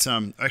 But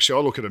actually,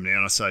 I look at him now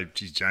and I say,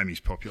 geez, Jamie's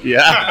popular.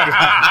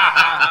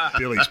 Yeah.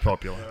 Billy's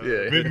popular.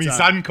 My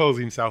son calls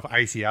himself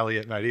AC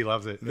Elliott, mate. He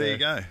loves it. There you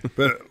go.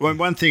 But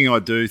one thing I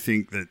do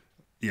think that,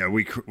 you know,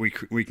 we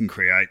can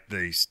create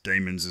these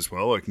demons as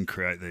well. I can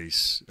create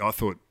these. I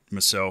thought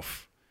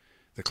myself,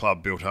 the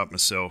club built up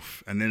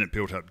myself, and then it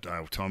built up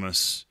Dale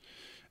Thomas.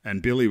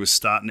 And Billy was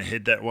starting to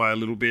head that way a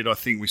little bit. I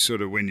think we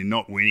sort of, when you're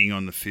not winning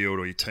on the field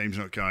or your team's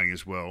not going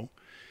as well,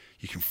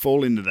 you can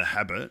fall into the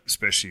habit,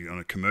 especially on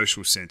a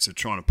commercial sense, of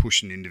trying to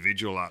push an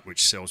individual up,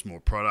 which sells more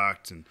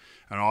product. And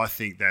I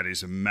think that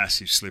is a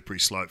massive slippery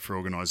slope for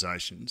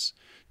organisations,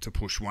 to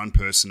push one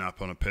person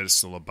up on a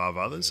pedestal above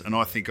others. And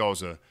I think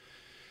that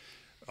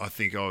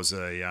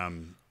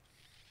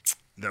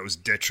was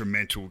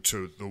detrimental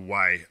to the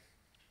way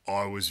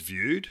I was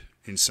viewed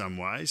in some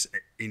ways,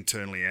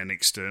 internally and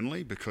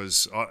externally,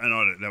 because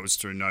that was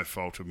through no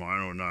fault of mine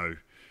or no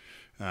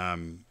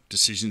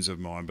decisions of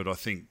mine. But I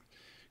think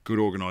good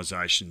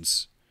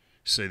organisations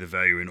see the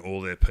value in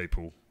all their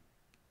people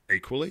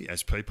equally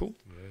as people,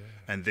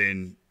 and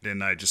then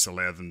they just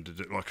allow them to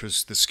do, like,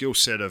 because the skill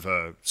set of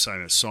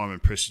say a Simon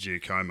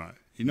Prestigiacomo,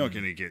 you're not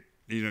going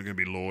to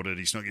be lauded.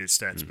 He's not going to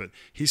get stats, but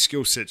his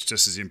skill set's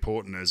just as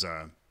important as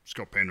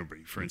Scott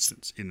Pendlebury, for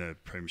instance, in the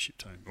premiership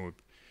team, or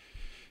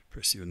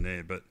Presti in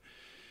there, but.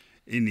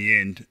 In the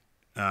end,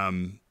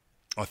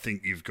 I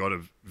think you've got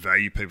to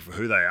value people for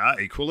who they are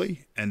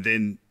equally, and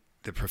then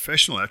the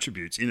professional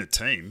attributes in a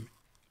team.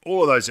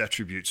 All of those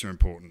attributes are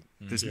important.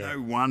 There's no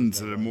one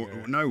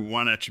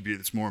attribute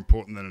that's more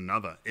important than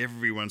another.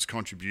 Everyone's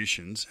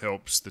contributions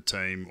helps the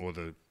team or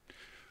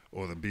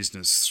the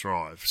business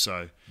thrive.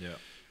 So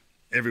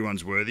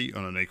everyone's worthy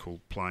on an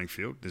equal playing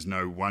field. There's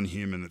no one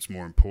human that's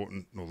more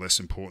important or less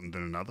important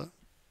than another.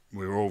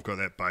 We've all got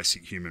that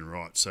basic human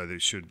right, so they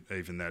should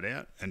even that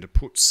out. And to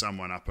put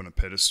someone up on a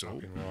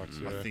pedestal,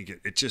 I think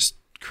it just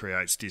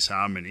creates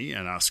disharmony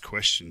and asks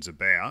questions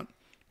about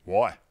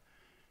why.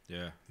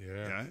 Yeah. You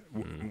know,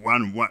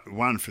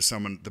 one for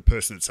someone, the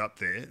person that's up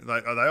there,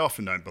 they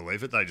often don't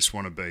believe it. They just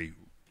want to be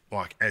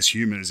like as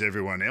human as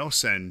everyone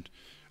else, and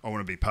I want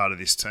to be part of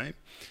this team. And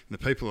the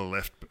people who are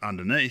left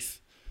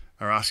underneath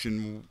are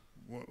asking,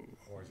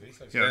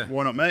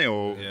 why not me,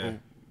 or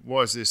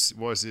why is this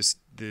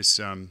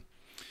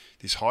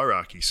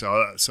hierarchy? So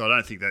I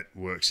don't think that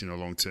works in a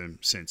long-term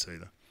sense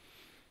either.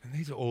 And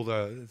these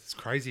are it's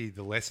crazy,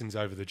 the lessons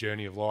over the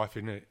journey of life,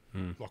 isn't it?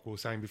 Like we were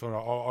saying before, I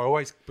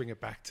always bring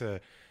it back to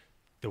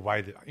the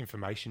way that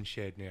information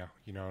shared now,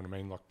 you know what I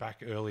mean? Like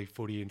back early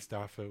footy and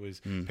stuff, it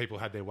was people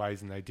had their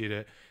ways and they did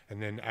it.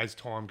 And then as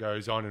time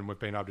goes on and we've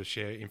been able to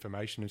share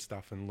information and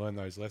stuff and learn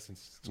those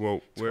lessons.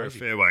 Well, we're crazy. a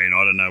fair way in.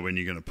 I don't know when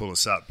you're going to pull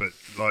us up, but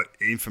like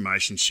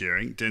information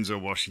sharing,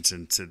 Denzel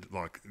Washington said,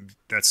 like,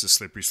 that's the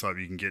slippery slope.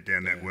 You can get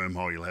down that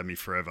wormhole, you'll have me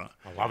forever.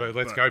 I love it.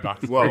 Let's go,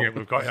 Bucks. Well, Bring it.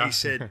 We've got you. he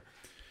said,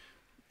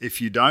 if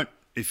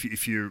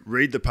you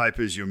read the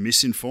papers, you're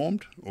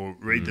misinformed, or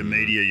read the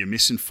media, you're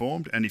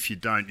misinformed, and if you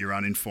don't, you're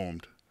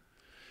uninformed.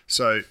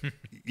 So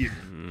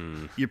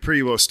you're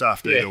pretty well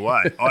stuffed either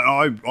way.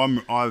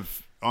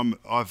 I've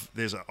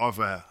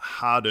a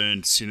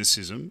hard-earned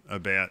cynicism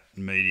about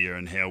media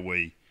and how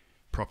we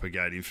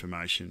propagate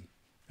information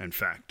and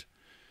fact,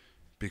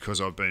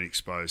 because I've been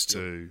exposed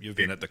to You've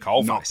been at the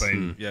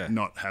coalface.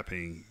 Not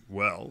happening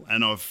well,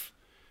 and I've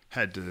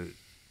had to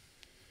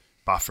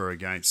buffer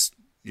against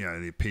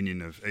the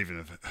opinion of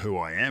who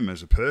I am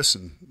as a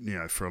person,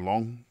 for a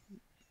long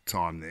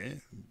time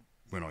there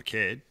when I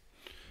cared.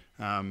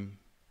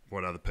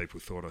 What other people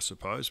thought, I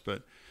suppose.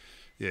 But,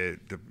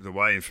 the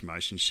way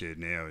information's shared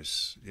now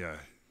is,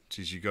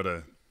 geez, you got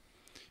to,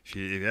 if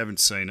you haven't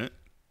seen it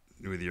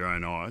with your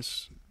own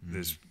eyes,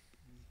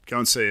 go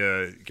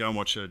and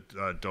watch a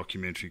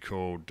documentary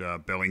called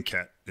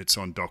Bellingcat. It's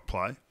on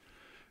DocPlay.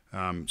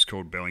 It's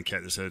called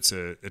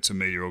Bellingcat. It's a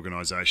media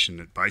organisation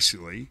that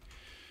basically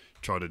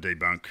try to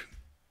debunk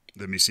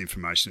the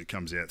misinformation that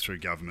comes out through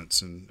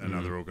governments and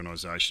other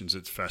organisations.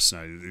 It's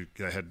fascinating.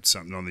 They had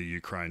something on the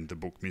Ukraine, the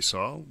Buk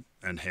missile,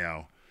 and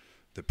how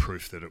the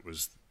proof that it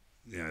was,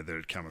 that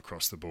it come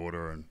across the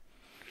border. And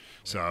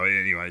so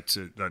anyway,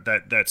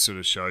 that sort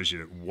of shows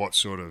you what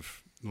sort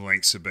of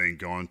lengths are being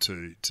gone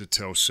to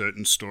tell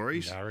certain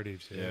stories.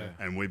 Narratives, yeah.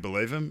 And we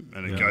believe them,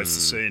 and it goes to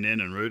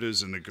CNN and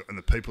Reuters and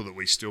the people that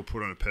we still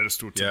put on a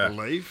pedestal to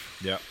believe.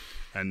 Yeah.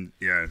 And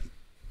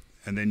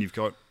and then you've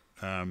got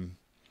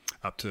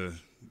up to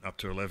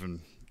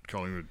 11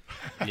 Collingwood.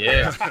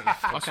 Yeah.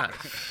 I can't.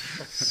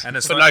 And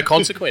it's For no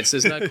consequence.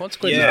 There's no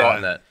consequence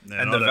behind that.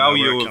 And the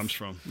value where it of comes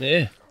from.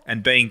 Yeah.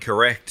 and being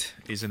correct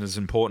isn't as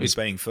important as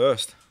being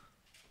first.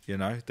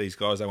 These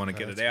guys, they want to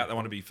get it out. They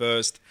want to be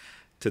first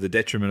to the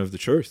detriment of the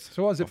truth.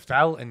 So what was it,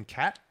 Fal and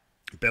Cat?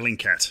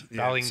 Bellingcat.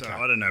 Yeah, Bellingcat. So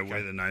I don't know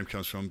where the name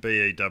comes from.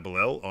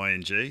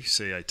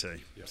 BELLINGCAT.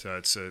 Yep.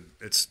 So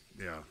it's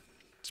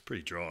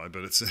pretty dry,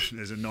 but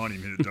there's a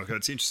 90-minute doc.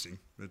 It's interesting,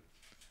 but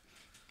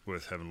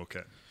worth having a look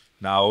at.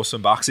 No,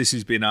 awesome, Bucks. This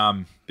has been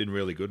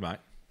really good, mate.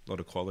 A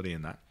lot of quality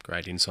in that.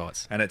 Great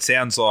insights. And it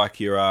sounds like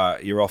you're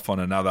off on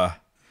another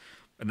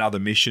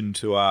mission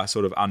to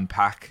sort of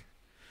unpack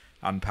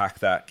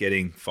that,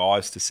 getting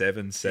 5s to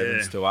 7s,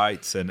 7s to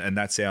 8s, and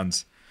that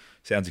sounds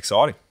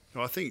exciting.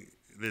 Well, I think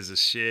there's a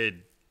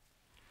shared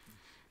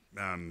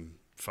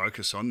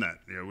focus on that.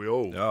 We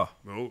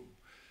all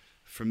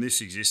from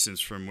this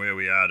existence, from where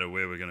we are to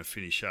where we're going to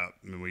finish up.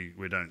 I mean,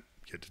 we don't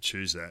get to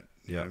choose that.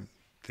 You know,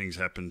 things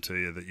happen to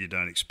you that you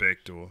don't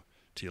expect, or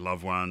to your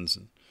loved ones,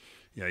 and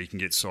you can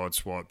get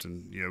sideswiped.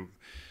 And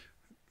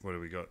what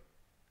have we got?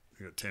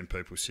 We've got 10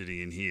 people sitting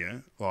in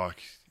here.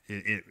 Like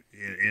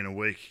in a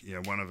week,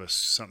 one of us,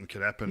 something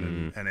could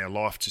happen, and our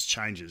life just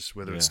changes,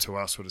 whether it's to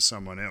us or to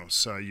someone else.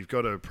 So you've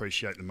got to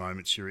appreciate the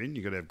moments you're in.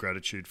 You've got to have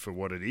gratitude for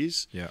what it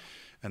is,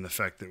 and the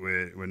fact that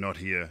we're not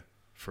here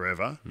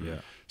forever.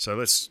 So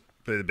let's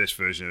be the best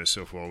version of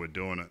ourselves while we're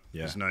doing it.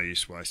 There's no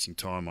use wasting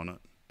time on it.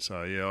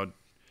 So I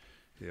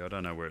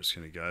don't know where it's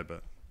going to go,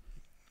 but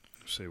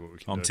we'll see what we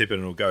can do. I'm tipping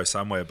it'll go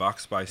somewhere,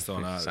 Bucks, based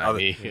on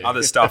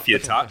other stuff you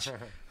touch.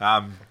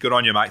 Good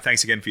on you, mate.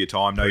 Thanks again for your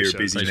time. Know you're a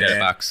busy man.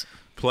 Bucks.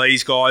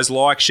 Please, guys,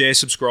 like, share,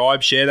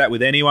 subscribe. Share that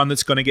with anyone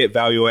that's going to get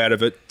value out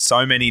of it.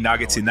 So many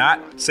nuggets in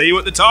that. See you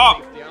at the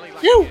top.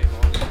 Woo!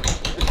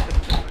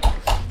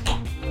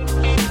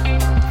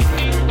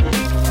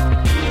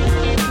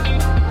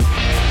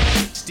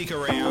 Stick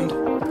around.